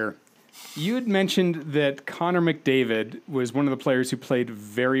bit here. You had mentioned that Connor McDavid was one of the players who played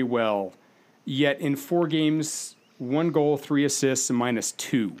very well, yet in 4 games, 1 goal, 3 assists, and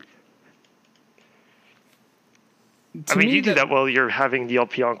 -2. I mean, you do that while you're having Neil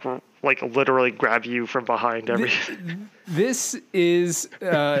Pionk literally grab you from behind everything. This is...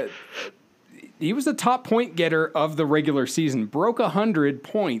 he was the top point getter of the regular season, broke 100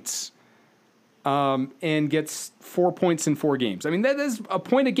 points, and gets 4 points in 4 games. I mean, that is a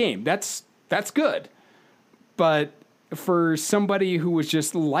point a game. That's good. But for somebody who was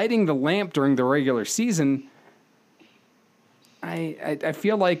just lighting the lamp during the regular season, I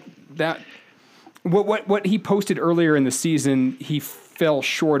feel like that what he posted earlier in the season, he fell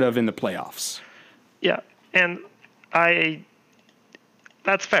short of in the playoffs. Yeah, and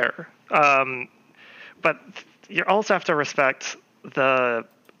that's fair. But you also have to respect the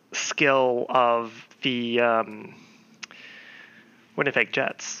skill of the Winnipeg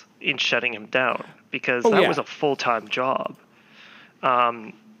Jets in shutting him down, because that was a full-time job.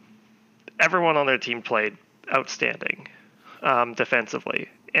 Everyone on their team played outstanding defensively,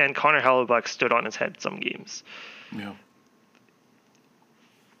 and Connor Hellebuyck stood on his head some games. Yeah.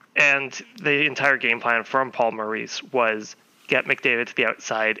 And the entire game plan from Paul Maurice was get McDavid to the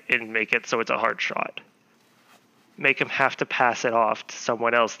outside and make it so it's a hard shot. Make him have to pass it off to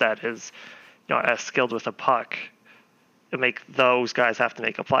someone else that is not as skilled with a puck, and make those guys have to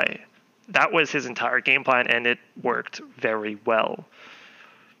make a play. That was his entire game plan, and it worked very well.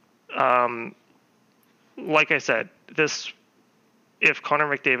 Like I said, if Connor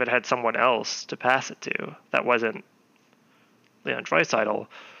McDavid had someone else to pass it to that wasn't Leon Draisaitl,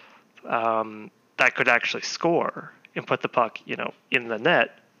 that could actually score and put the puck, in the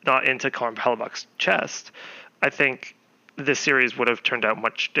net, not into Connor Hellebuyck's chest, I think this series would have turned out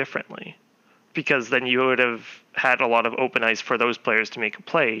much differently. because then you would have had a lot of open ice for those players to make a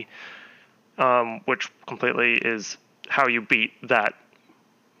play, which completely is how you beat that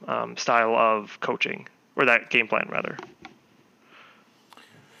style of coaching, or that game plan, rather.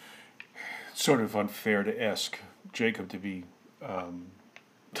 It's sort of unfair to ask Jacob to be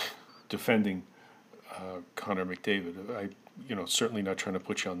defending Connor McDavid. Certainly not trying to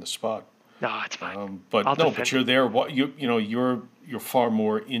put you on the spot. No, it's fine. But you're there. You're far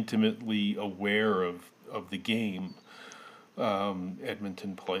more intimately aware of the game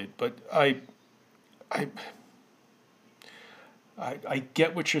Edmonton played. But I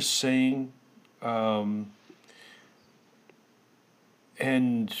get what you're saying, and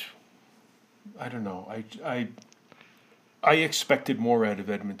I don't know. I expected more out of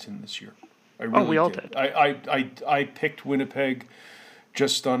Edmonton this year. I really we all did. I picked Winnipeg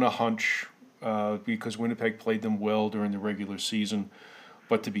just on a hunch because Winnipeg played them well during the regular season,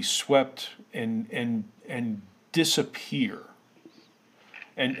 but to be swept and disappear,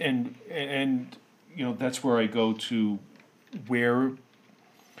 and that's where I go to where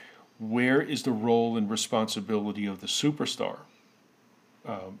is the role and responsibility of the superstar,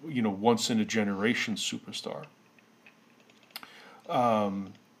 once in a generation superstar.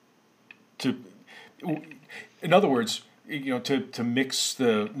 In other words, to mix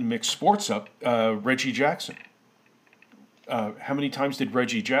sports up, Reggie Jackson. How many times did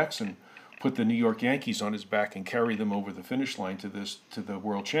Reggie Jackson put the New York Yankees on his back and carry them over the finish line to the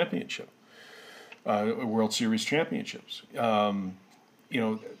World Championship, World Series championships?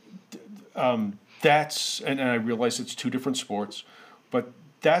 That's and I realize it's two different sports, but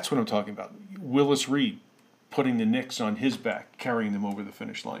that's what I'm talking about. Willis Reed putting the Knicks on his back, carrying them over the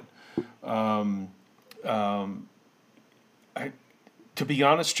finish line. To be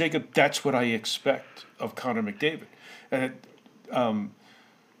honest, Jacob, that's what I expect of Connor McDavid, and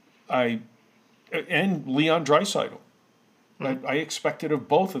Leon Draisaitl. I expect it of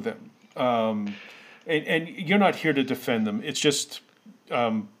both of them, and you're not here to defend them. It's just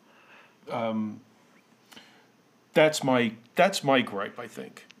that's my gripe, I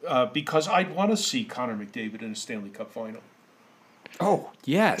think, because I'd want to see Connor McDavid in a Stanley Cup final. Oh,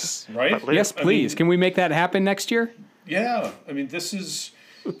 yes. Right? Yes, please. Can we make that happen next year? Yeah. I mean, this is,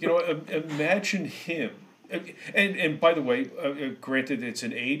 imagine him. And by the way, granted, it's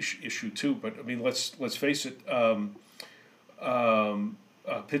an age issue too, but I mean, let's face it.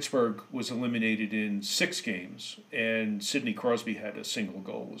 Pittsburgh was eliminated in 6 games, and Sidney Crosby had a single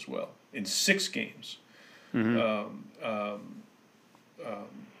goal as well in 6 games. Mm-hmm.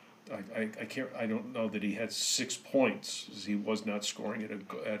 I can't. I don't know that he had 6 points. He was not scoring at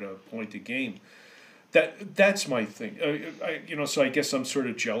a point a game. That's my thing. So I guess I'm sort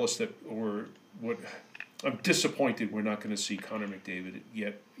of jealous I'm disappointed we're not going to see Connor McDavid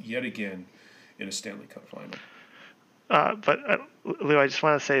yet again in a Stanley Cup final. But Lou, I just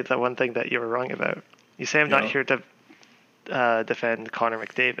want to say that one thing that you were wrong about. You say I'm not here to defend Connor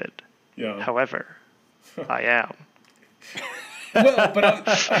McDavid. Yeah. However, I am. Well, but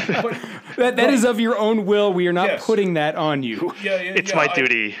that is of your own will. We are not putting that on you. It's my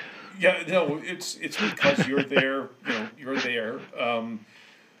duty. It's because you're there. You're there.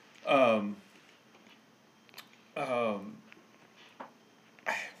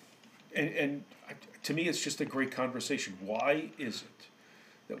 And to me, it's just a great conversation. Why is it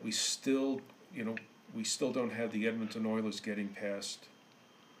that we still don't have the Edmonton Oilers getting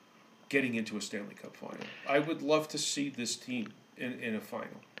into a Stanley Cup final? I would love to see this team in a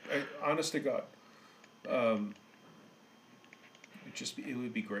final. Honest to God, it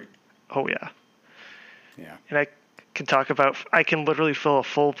would be great. Oh yeah. Yeah. And I can literally fill a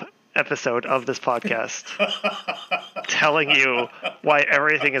full episode of this podcast telling you why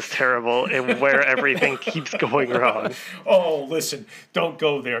everything is terrible and where everything keeps going wrong. Oh, listen, don't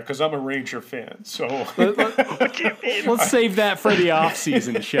go there because I'm a Ranger fan. So what do you mean? Let's save that for the off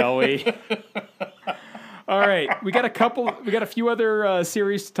season, shall we? All right, we got a few other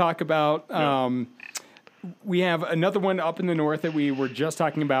series to talk about. We have another one up in the north that we were just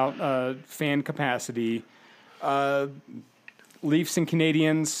talking about, fan capacity. Leafs and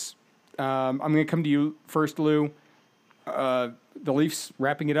Canadiens. I'm going to come to you first, Lou. The Leafs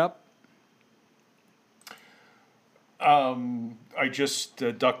wrapping it up. I just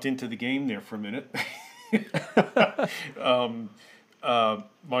ducked into the game there for a minute.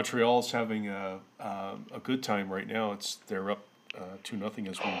 Montreal's having a good time right now. They're up 2-0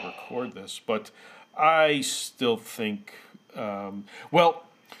 as we record this, but I still think.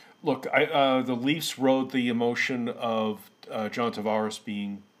 Look, the Leafs rode the emotion of John Tavares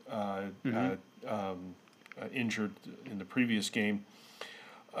being injured in the previous game.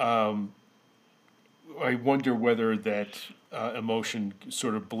 I wonder whether that emotion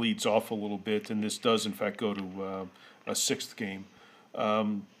sort of bleeds off a little bit, and this does in fact go to a sixth game.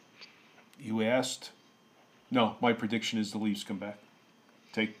 You asked. No, my prediction is the Leafs come back.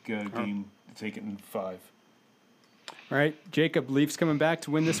 Take it in 5. All right, Jacob, Leafs coming back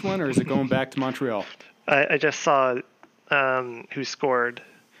to win this one, or is it going back to Montreal? I just saw who scored,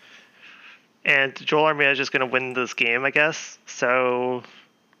 and Joel Armia is just going to win this game, I guess. So,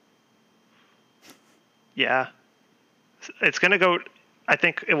 yeah, it's going to go. I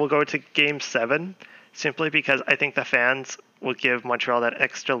think it will go to Game 7, simply because I think the fans will give Montreal that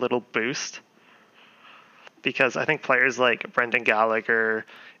extra little boost. Because I think players like Brendan Gallagher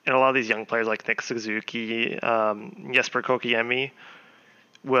and a lot of these young players like Nick Suzuki, Jesper Kotkaniemi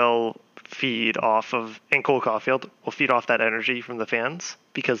will feed off of, and Cole Caulfield will feed off that energy from the fans,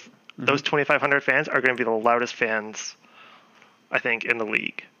 because those 2,500 fans are going to be the loudest fans, I think, in the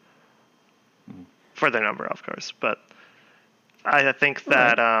league. For their number, of course. But I think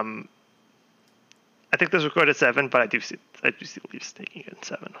that I think this will go to 7, but I do see the Leafs taking it in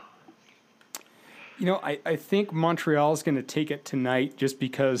 7. You know, I think Montreal is going to take it tonight just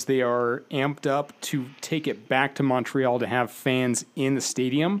because they are amped up to take it back to Montreal to have fans in the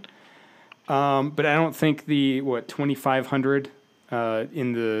stadium. But I don't think the 2,500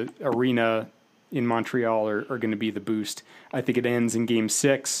 in the arena in Montreal are going to be the boost. I think it ends in Game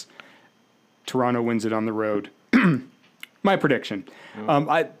 6. Toronto wins it on the road. My prediction.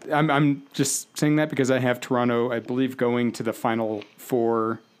 I'm just saying that because I have Toronto, I believe, going to the Final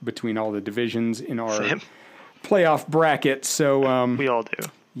Four between all the divisions in our playoff bracket. So we all do.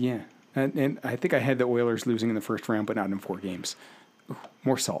 Yeah, and I think I had the Oilers losing in the first round, but not in 4 games. Ooh,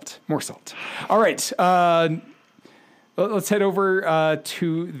 more salt. All right, let's head over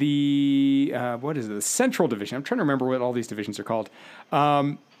to the what is it? The Central Division. I'm trying to remember what all these divisions are called.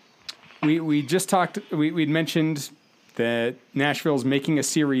 We just talked. We'd mentioned that Nashville's making a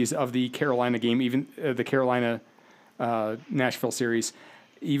series of the Carolina game, even the Carolina Nashville series.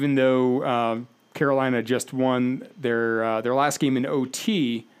 Even though Carolina just won their last game in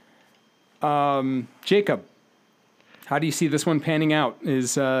OT, Jacob, how do you see this one panning out?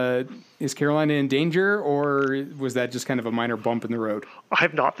 Is Carolina in danger, or was that just kind of a minor bump in the road?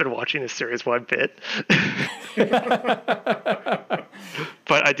 I've not been watching this series one bit, but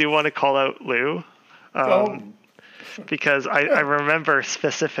I do want to call out Lou, because I remember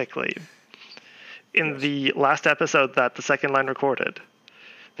specifically in the last episode that the second line recorded,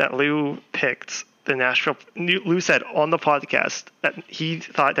 that Lou picked the Nashville. Lou said on the podcast that he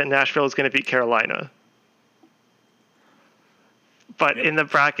thought that Nashville was going to beat Carolina. But in the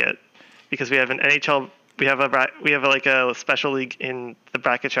bracket, because we have an NHL, we have like a special league in the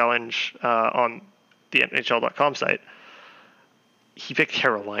bracket challenge on the NHL.com site. He picked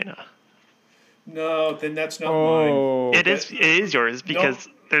Carolina. No, then that's not mine. It is yours, because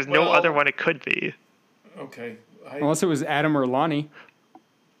there's no other one it could be. Okay. Unless it was Adam or Lonnie.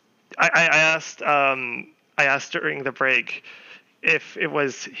 I asked during the break if it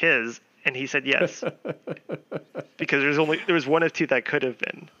was his, and he said yes. Because there was one of 2 that could have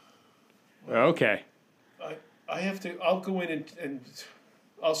been. Okay. I'll go in and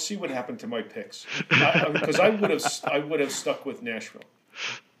I'll see what happened to my picks. Because I would have stuck with Nashville.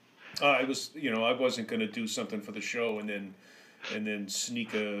 I wasn't going to do something for the show and then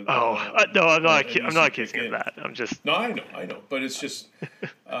sneak a. No, I'm not accusing of that. I'm just. No, I know, but it's just,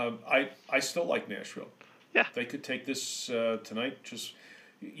 I still like Nashville. Yeah. They could take this tonight.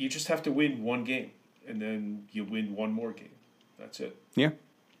 You just have to win one game, and then you win one more game. That's it. Yeah.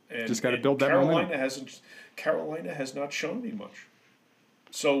 And, just got to build that momentum. Carolina has not shown me much.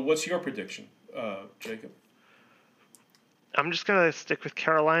 So, what's your prediction, Jacob? I'm just gonna stick with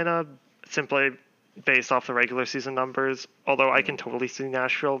Carolina, simply based off the regular season numbers, although I can totally see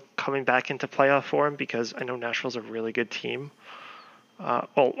Nashville coming back into playoff form, because I know Nashville's a really good team.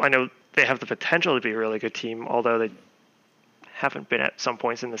 I know they have the potential to be a really good team, although they haven't been at some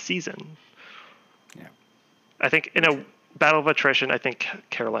points in the season. Yeah. I think in a battle of attrition, I think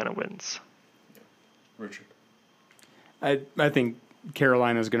Carolina wins. Richard? I think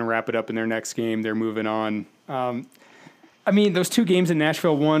Carolina's going to wrap it up in their next game. They're moving on. I mean, those 2 games in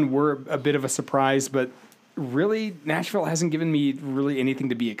Nashville won were a bit of a surprise, but really, Nashville hasn't given me really anything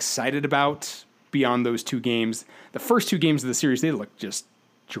to be excited about beyond those 2 games. The first 2 games of the series, they looked just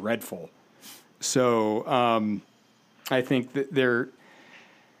dreadful. So I think that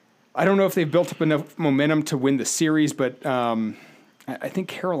I don't know if they've built up enough momentum to win the series, but I think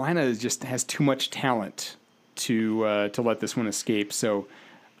Carolina just has too much talent to let this one escape. So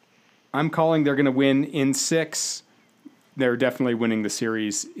I'm calling they're going to win in 6. They're definitely winning the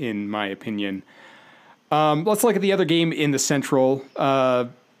series, in my opinion. Let's look at the other game in the Central.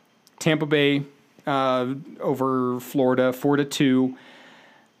 Tampa Bay over Florida, 4-2.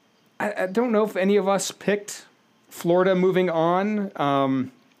 I don't know if any of us picked Florida moving on.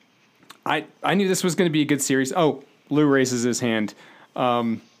 I knew this was going to be a good series. Oh, Lou raises his hand.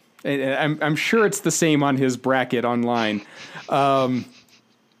 And I'm sure it's the same on his bracket online. It's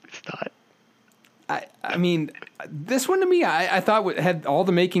not. I mean, this one to me, I thought had all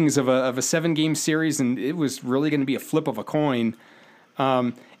the makings of a 7-game series, and it was really going to be a flip of a coin.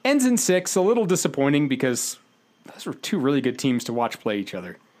 Ends in 6, a little disappointing because those were two really good teams to watch play each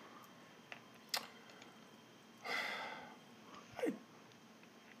other.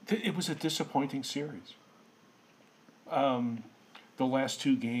 It was a disappointing series. The last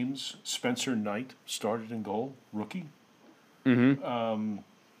 2 games, Spencer Knight started in goal, rookie. Mm-hmm.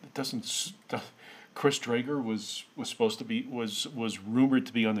 It doesn't. Chris Drager was supposed to be was rumored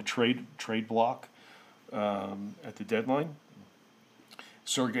to be on the trade block at the deadline.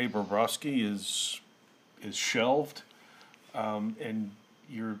 Sergei Bobrovsky is shelved, and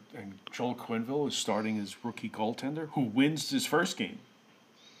Joel Quenneville is starting as rookie goaltender who wins his first game.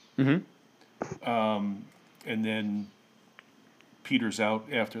 Mm-hmm. And then Peter's out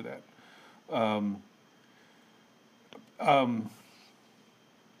after that.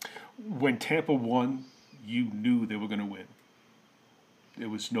 When Tampa won, you knew they were going to win. There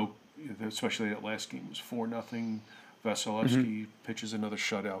was no, especially that last game, it was 4-0. Vasilevsky pitches another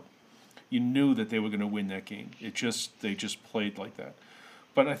shutout. You knew that they were going to win that game. They just played like that.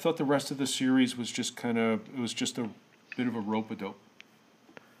 But I thought the rest of the series was just a bit of a rope-a-dope.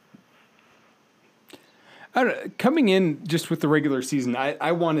 Coming in just with the regular season,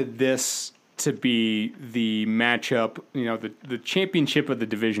 I wanted this to be the matchup, the championship of the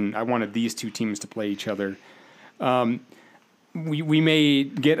division. I wanted these two teams to play each other. We may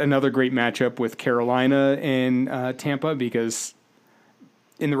get another great matchup with Carolina and Tampa because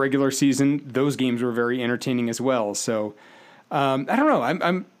in the regular season, those games were very entertaining as well. So I don't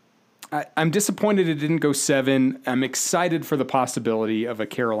know. I'm disappointed it didn't go 7. I'm excited for the possibility of a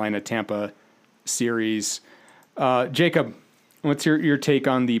Carolina-Tampa series. Jacob, what's your take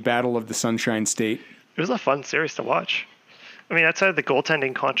on the Battle of the Sunshine State? It was a fun series to watch. I mean, outside of the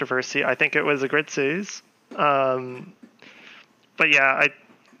goaltending controversy, I think it was a great series. But yeah,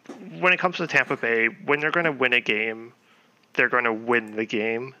 when it comes to Tampa Bay, when they're going to win a game, they're going to win the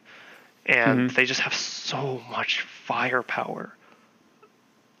game. And they just have so much firepower.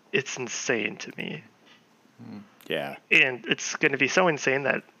 It's insane to me. Yeah. And it's going to be so insane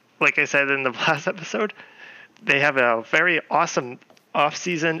that, like I said in the last episode, they have a very awesome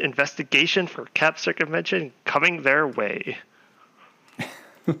off-season investigation for cap circumvention coming their way.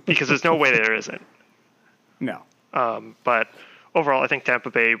 Because there's no way there isn't. No. But overall, I think Tampa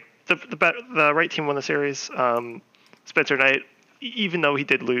Bay, the right team won the series. Spencer Knight, even though he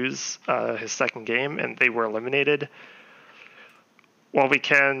did lose his second game and they were eliminated, while we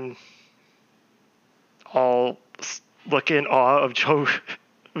can all look in awe of John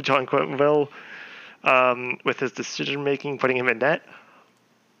Quenneville with his decision-making, putting him in net,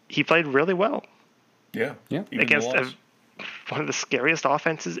 he played really well. Yeah. Against one of the scariest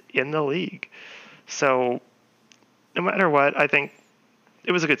offenses in the league. So no matter what, I think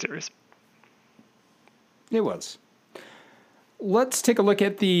it was a good series. It was. Let's take a look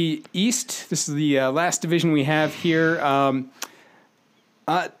at the East. This is the last division we have here. I'm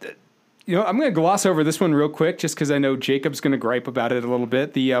going to gloss over this one real quick just because I know Jacob's going to gripe about it a little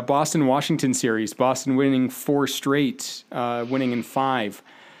bit. The Boston-Washington series. Boston winning 4 straight, winning in 5.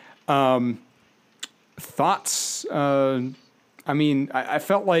 Thoughts? I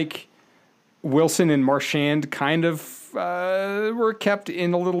felt like Wilson and Marchand kind of were kept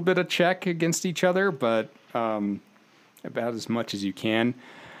in a little bit of check against each other, but about as much as you can.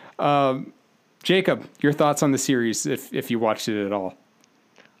 Jacob, your thoughts on the series if you watched it at all?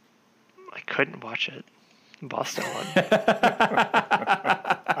 I couldn't watch it. Boston won.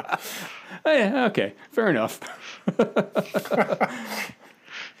 Yeah, okay, fair enough.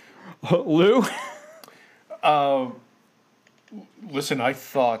 Lou? Listen, I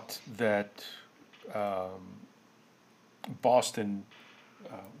thought that Boston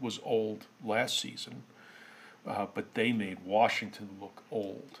was old last season, but they made Washington look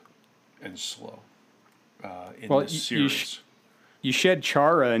old and slow in this series. You shed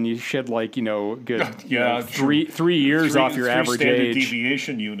Chara and you shed good 3 years off your average standard age.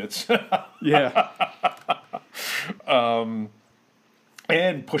 Deviation units. Yeah.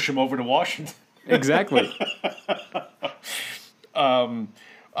 And push him over to Washington. Exactly. I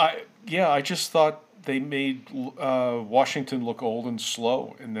just thought they made Washington look old and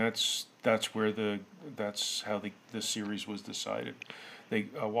slow, and that's where the That's how the series was decided.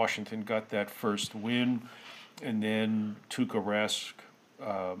 Washington got that first win, and then Tuukka Rask,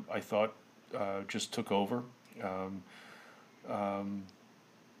 I thought, just took over, and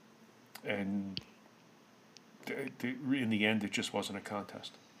in the end, it just wasn't a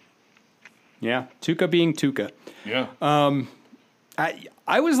contest. Yeah, Tuukka being Tuukka. Yeah.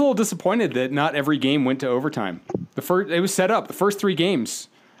 I was a little disappointed that not every game went to overtime. It was set up. The first 3 games,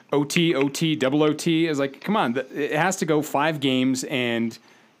 OT, double OT. Is like, come on, it has to go 5 games, and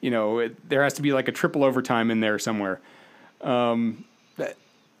there has to be like a triple overtime in there somewhere. I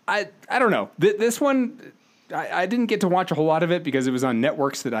don't know. This one, I didn't get to watch a whole lot of it because it was on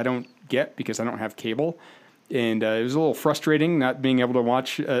networks that I don't get because I don't have cable. And it was a little frustrating not being able to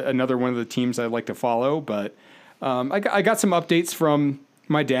watch another one of the teams I like to follow. But I got some updates from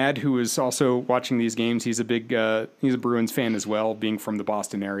my dad, who is also watching these games. He's a Bruins fan as well, being from the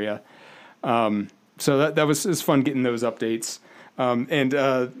Boston area. So that was fun getting those updates.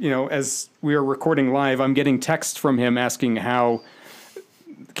 As we are recording live, I'm getting texts from him asking how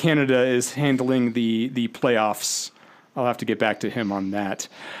Canada is handling the playoffs. I'll have to get back to him on that.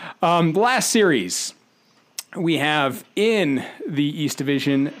 The last series we have in the East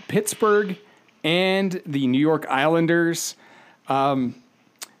Division, Pittsburgh and the New York Islanders.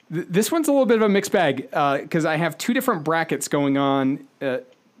 This one's a little bit of a mixed bag because I have 2 different brackets going on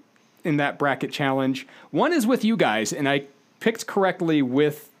in that bracket challenge. One is with you guys, and I picked correctly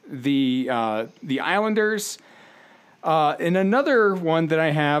with the Islanders. And another one that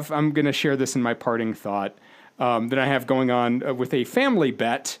I have, I'm going to share this in my parting thought, that I have going on with a family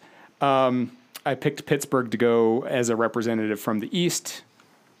bet. I picked Pittsburgh to go as a representative from the East.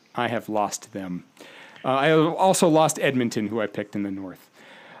 I have lost them. I also lost Edmonton, who I picked in the North.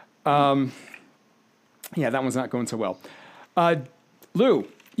 Yeah, that one's not going so well. Lou,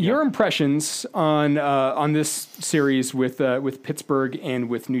 your impressions on this series with Pittsburgh and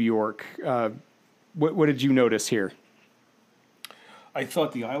with New York. What did you notice here? I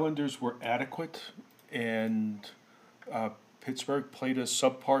thought the Islanders were adequate, and Pittsburgh played a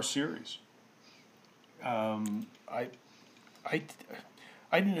subpar series. I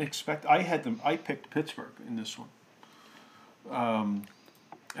didn't expect. I picked Pittsburgh in this one,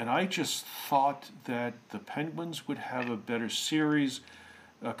 and I just thought that the Penguins would have a better series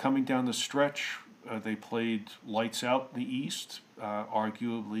coming down the stretch. They played lights out in the East,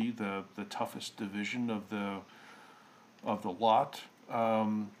 arguably the toughest division of the lot,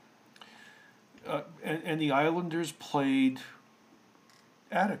 and the Islanders played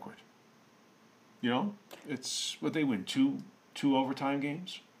adequate. It's what they win two overtime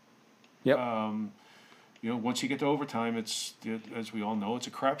games. Yep. Once you get to overtime, it's, as we all know, it's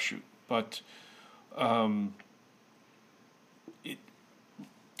a crapshoot. But I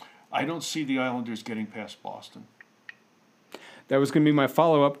don't see the Islanders getting past Boston. That was going to be my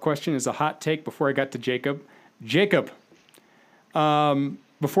follow-up question as a hot take before I got to Jacob. Jacob,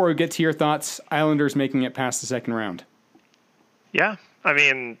 before we get to your thoughts, Islanders making it past the second round. Yeah, I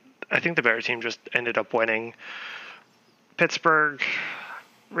mean, I think the better team just ended up winning. Pittsburgh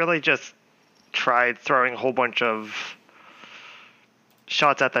really just tried throwing a whole bunch of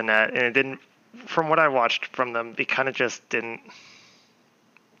shots at the net, and it didn't, from what I watched from them, they kind of just didn't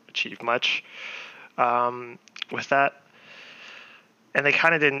achieve much with that. And they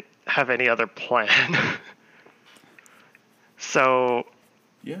kind of didn't have any other plan. So,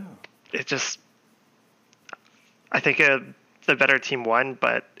 yeah, it just, I think the better team won,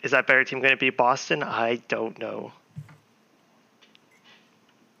 but is that better team going to beat Boston? I don't know.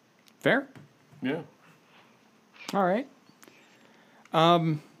 Fair? Yeah. All right.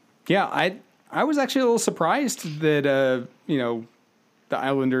 Yeah, I was actually a little surprised that, the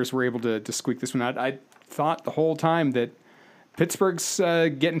Islanders were able to squeak this one out. I thought the whole time that Pittsburgh's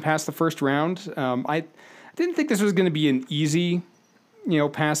getting past the first round. I didn't think this was going to be an easy,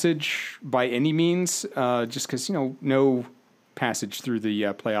 passage by any means, just because, no passage through the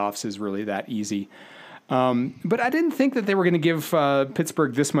playoffs is really that easy. But I didn't think that they were going to give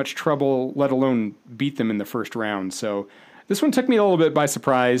Pittsburgh this much trouble, let alone beat them in the first round. So this one took me a little bit by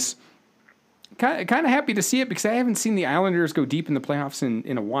surprise. Kind of happy to see it because I haven't seen the Islanders go deep in the playoffs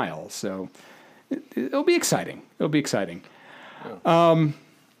in a while. So it'll be exciting. Yeah.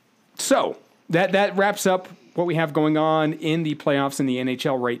 So that wraps up what we have going on in the playoffs in the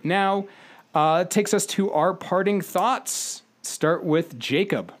NHL right now. It takes us to our parting thoughts. Start with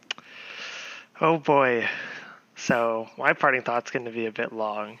Jacob. Oh boy. So my parting thought's going to be a bit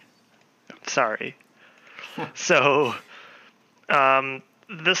long. I'm sorry. So,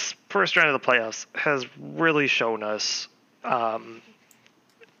 this first round of the playoffs has really shown us how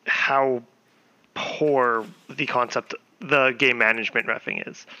poor the game management reffing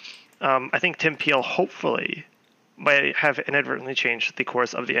is. I think Tim Peel hopefully might have inadvertently changed the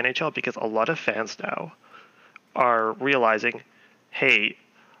course of the NHL, because a lot of fans now are realizing, hey,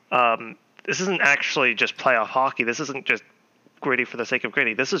 this isn't actually just playoff hockey. This isn't just gritty for the sake of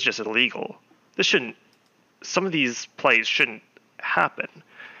gritty. This is just illegal. Some of these plays shouldn't happen.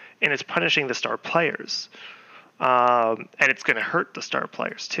 And it's punishing the star players. And it's going to hurt the star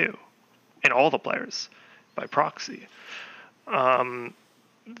players too. And all the players by proxy. A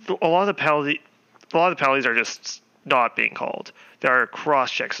lot of the penalties are just not being called. There are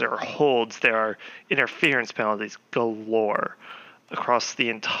cross checks, there are holds, there are interference penalties galore across the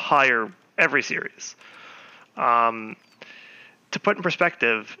every series. To put in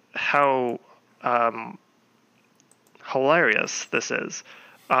perspective how hilarious this is,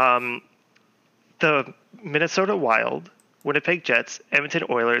 the Minnesota Wild, Winnipeg Jets, Edmonton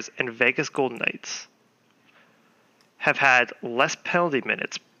Oilers, and Vegas Golden Knights have had less penalty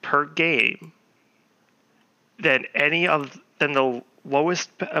minutes per game than the lowest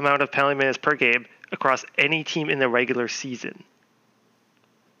amount of penalty minutes per game across any team in the regular season.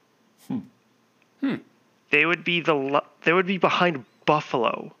 They would be behind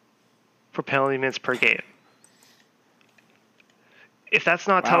Buffalo for penalty minutes per game. If that's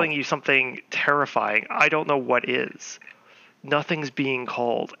not telling you something terrifying, I don't know what is. Nothing's being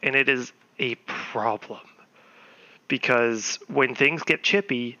called, and it is a problem. Because when things get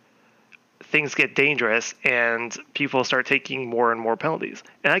chippy, things get dangerous, and people start taking more and more penalties.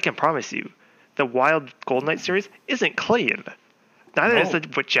 And I can promise you, the Wild Golden Knights series isn't clean. Neither is the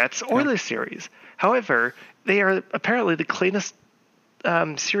Jets Oilers series. However, they are apparently the cleanest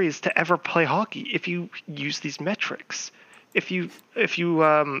series to ever play hockey if you use these metrics. If you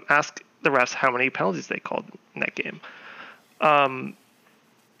ask the refs how many penalties they called in that game,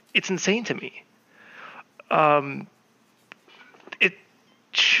 it's insane to me. It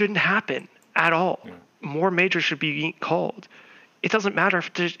shouldn't happen at all. Yeah. More majors should be called. It doesn't matter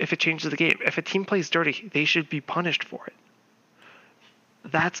if it changes the game. If a team plays dirty, they should be punished for it.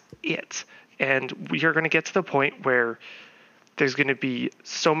 That's it. And we are going to get to the point where there's going to be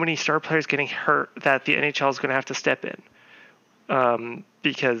so many star players getting hurt that the NHL is going to have to step in.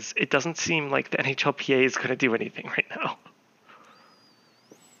 Because it doesn't seem like the NHLPA is going to do anything right now.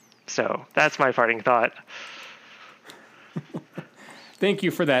 So that's my parting thought. Thank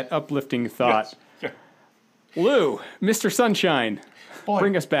you for that uplifting thought. Yes. Lou, Mr. Sunshine,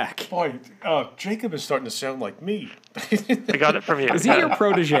 bring us back. Boy, Jacob is starting to sound like me. I got it from you. Is he your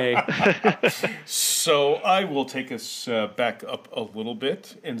protege? So I will take us back up a little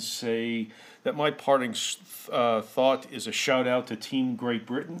bit and say that my parting thought is a shout out to Team Great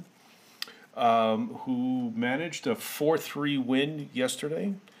Britain, who managed a 4-3 win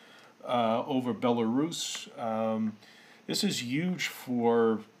yesterday over Belarus. This is huge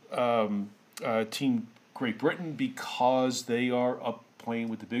for Team Great Britain because they are up playing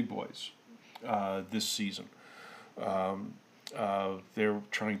with the big boys this season. They're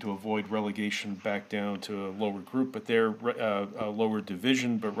trying to avoid relegation back down to a lower group, but they're a lower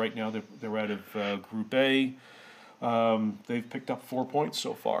division. But right now they're out of Group A. They've picked up 4 points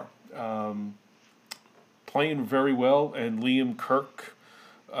so far. Playing very well, and Liam Kirk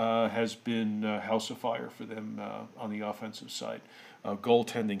has been house of fire for them on the offensive side.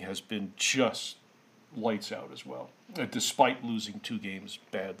 Goaltending has been just lights out as well, despite losing 2 games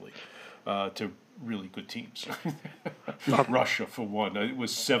badly to really good teams. Russia, for one. It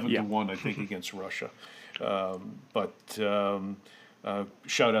was 7-1, I think, against Russia. But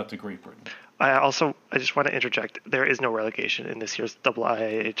shout out to Great Britain. I just want to interject. There is no relegation in this year's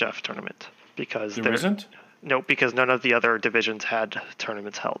IIHF tournament. Because there isn't? No, because none of the other divisions had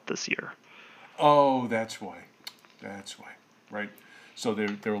tournaments held this year. Oh, that's why. That's why. Right. So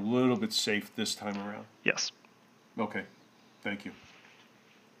they're a little bit safe this time around. Yes. Okay. Thank you.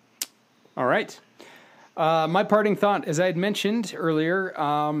 All right. My parting thought, as I had mentioned earlier,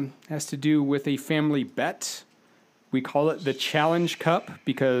 has to do with a family bet. We call it the Challenge Cup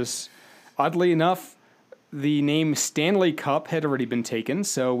because, oddly enough, the name Stanley Cup had already been taken,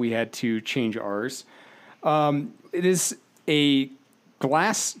 so we had to change ours. It is a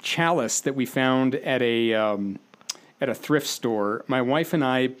glass chalice that we found at a thrift store. My wife and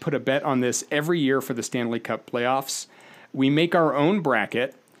I put a bet on this every year for the Stanley Cup playoffs. We make our own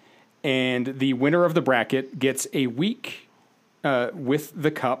bracket, and the winner of the bracket gets a week with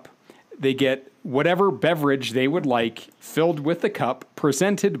the cup. They get whatever beverage they would like filled with the cup,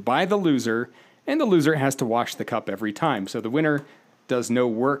 presented by the loser, and the loser has to wash the cup every time. So the winner does no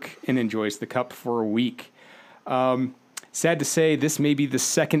work and enjoys the cup for a week. Sad to say, this may be the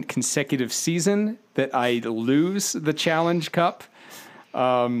second consecutive season that I lose the Challenge Cup.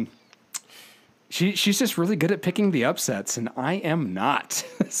 She's just really good at picking the upsets, and I am not.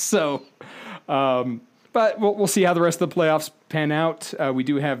 So, but we'll see how the rest of the playoffs pan out. We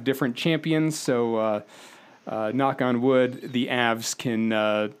do have different champions, so knock on wood, the Avs can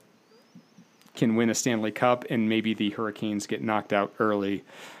win a Stanley Cup, and maybe the Hurricanes get knocked out early.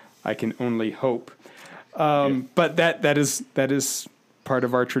 I can only hope. But that is part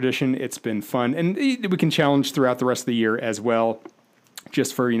of our tradition. It's been fun, and we can challenge throughout the rest of the year as well.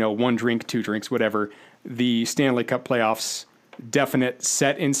 Just for, 1 drink, 2 drinks, whatever. The Stanley Cup playoffs, definite,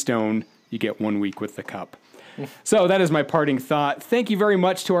 set in stone. You get 1 week with the cup. So that is my parting thought. Thank you very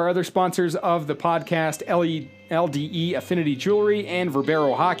much to our other sponsors of the podcast, LDE Affinity Jewelry and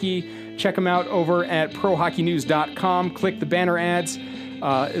Verbero Hockey. Check them out over at prohockeynews.com. Click the banner ads.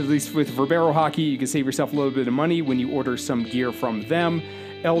 At least with Verbero Hockey, you can save yourself a little bit of money when you order some gear from them.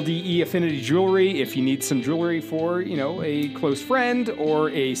 LDE Affinity Jewelry, if you need some jewelry for, a close friend or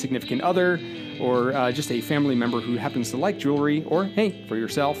a significant other or just a family member who happens to like jewelry, or, hey, for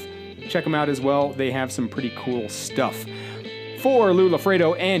yourself, check them out as well. They have some pretty cool stuff. For Lou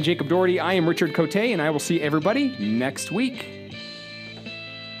Lafredo and Jacob Doherty, I am Richard Cote, and I will see everybody next week.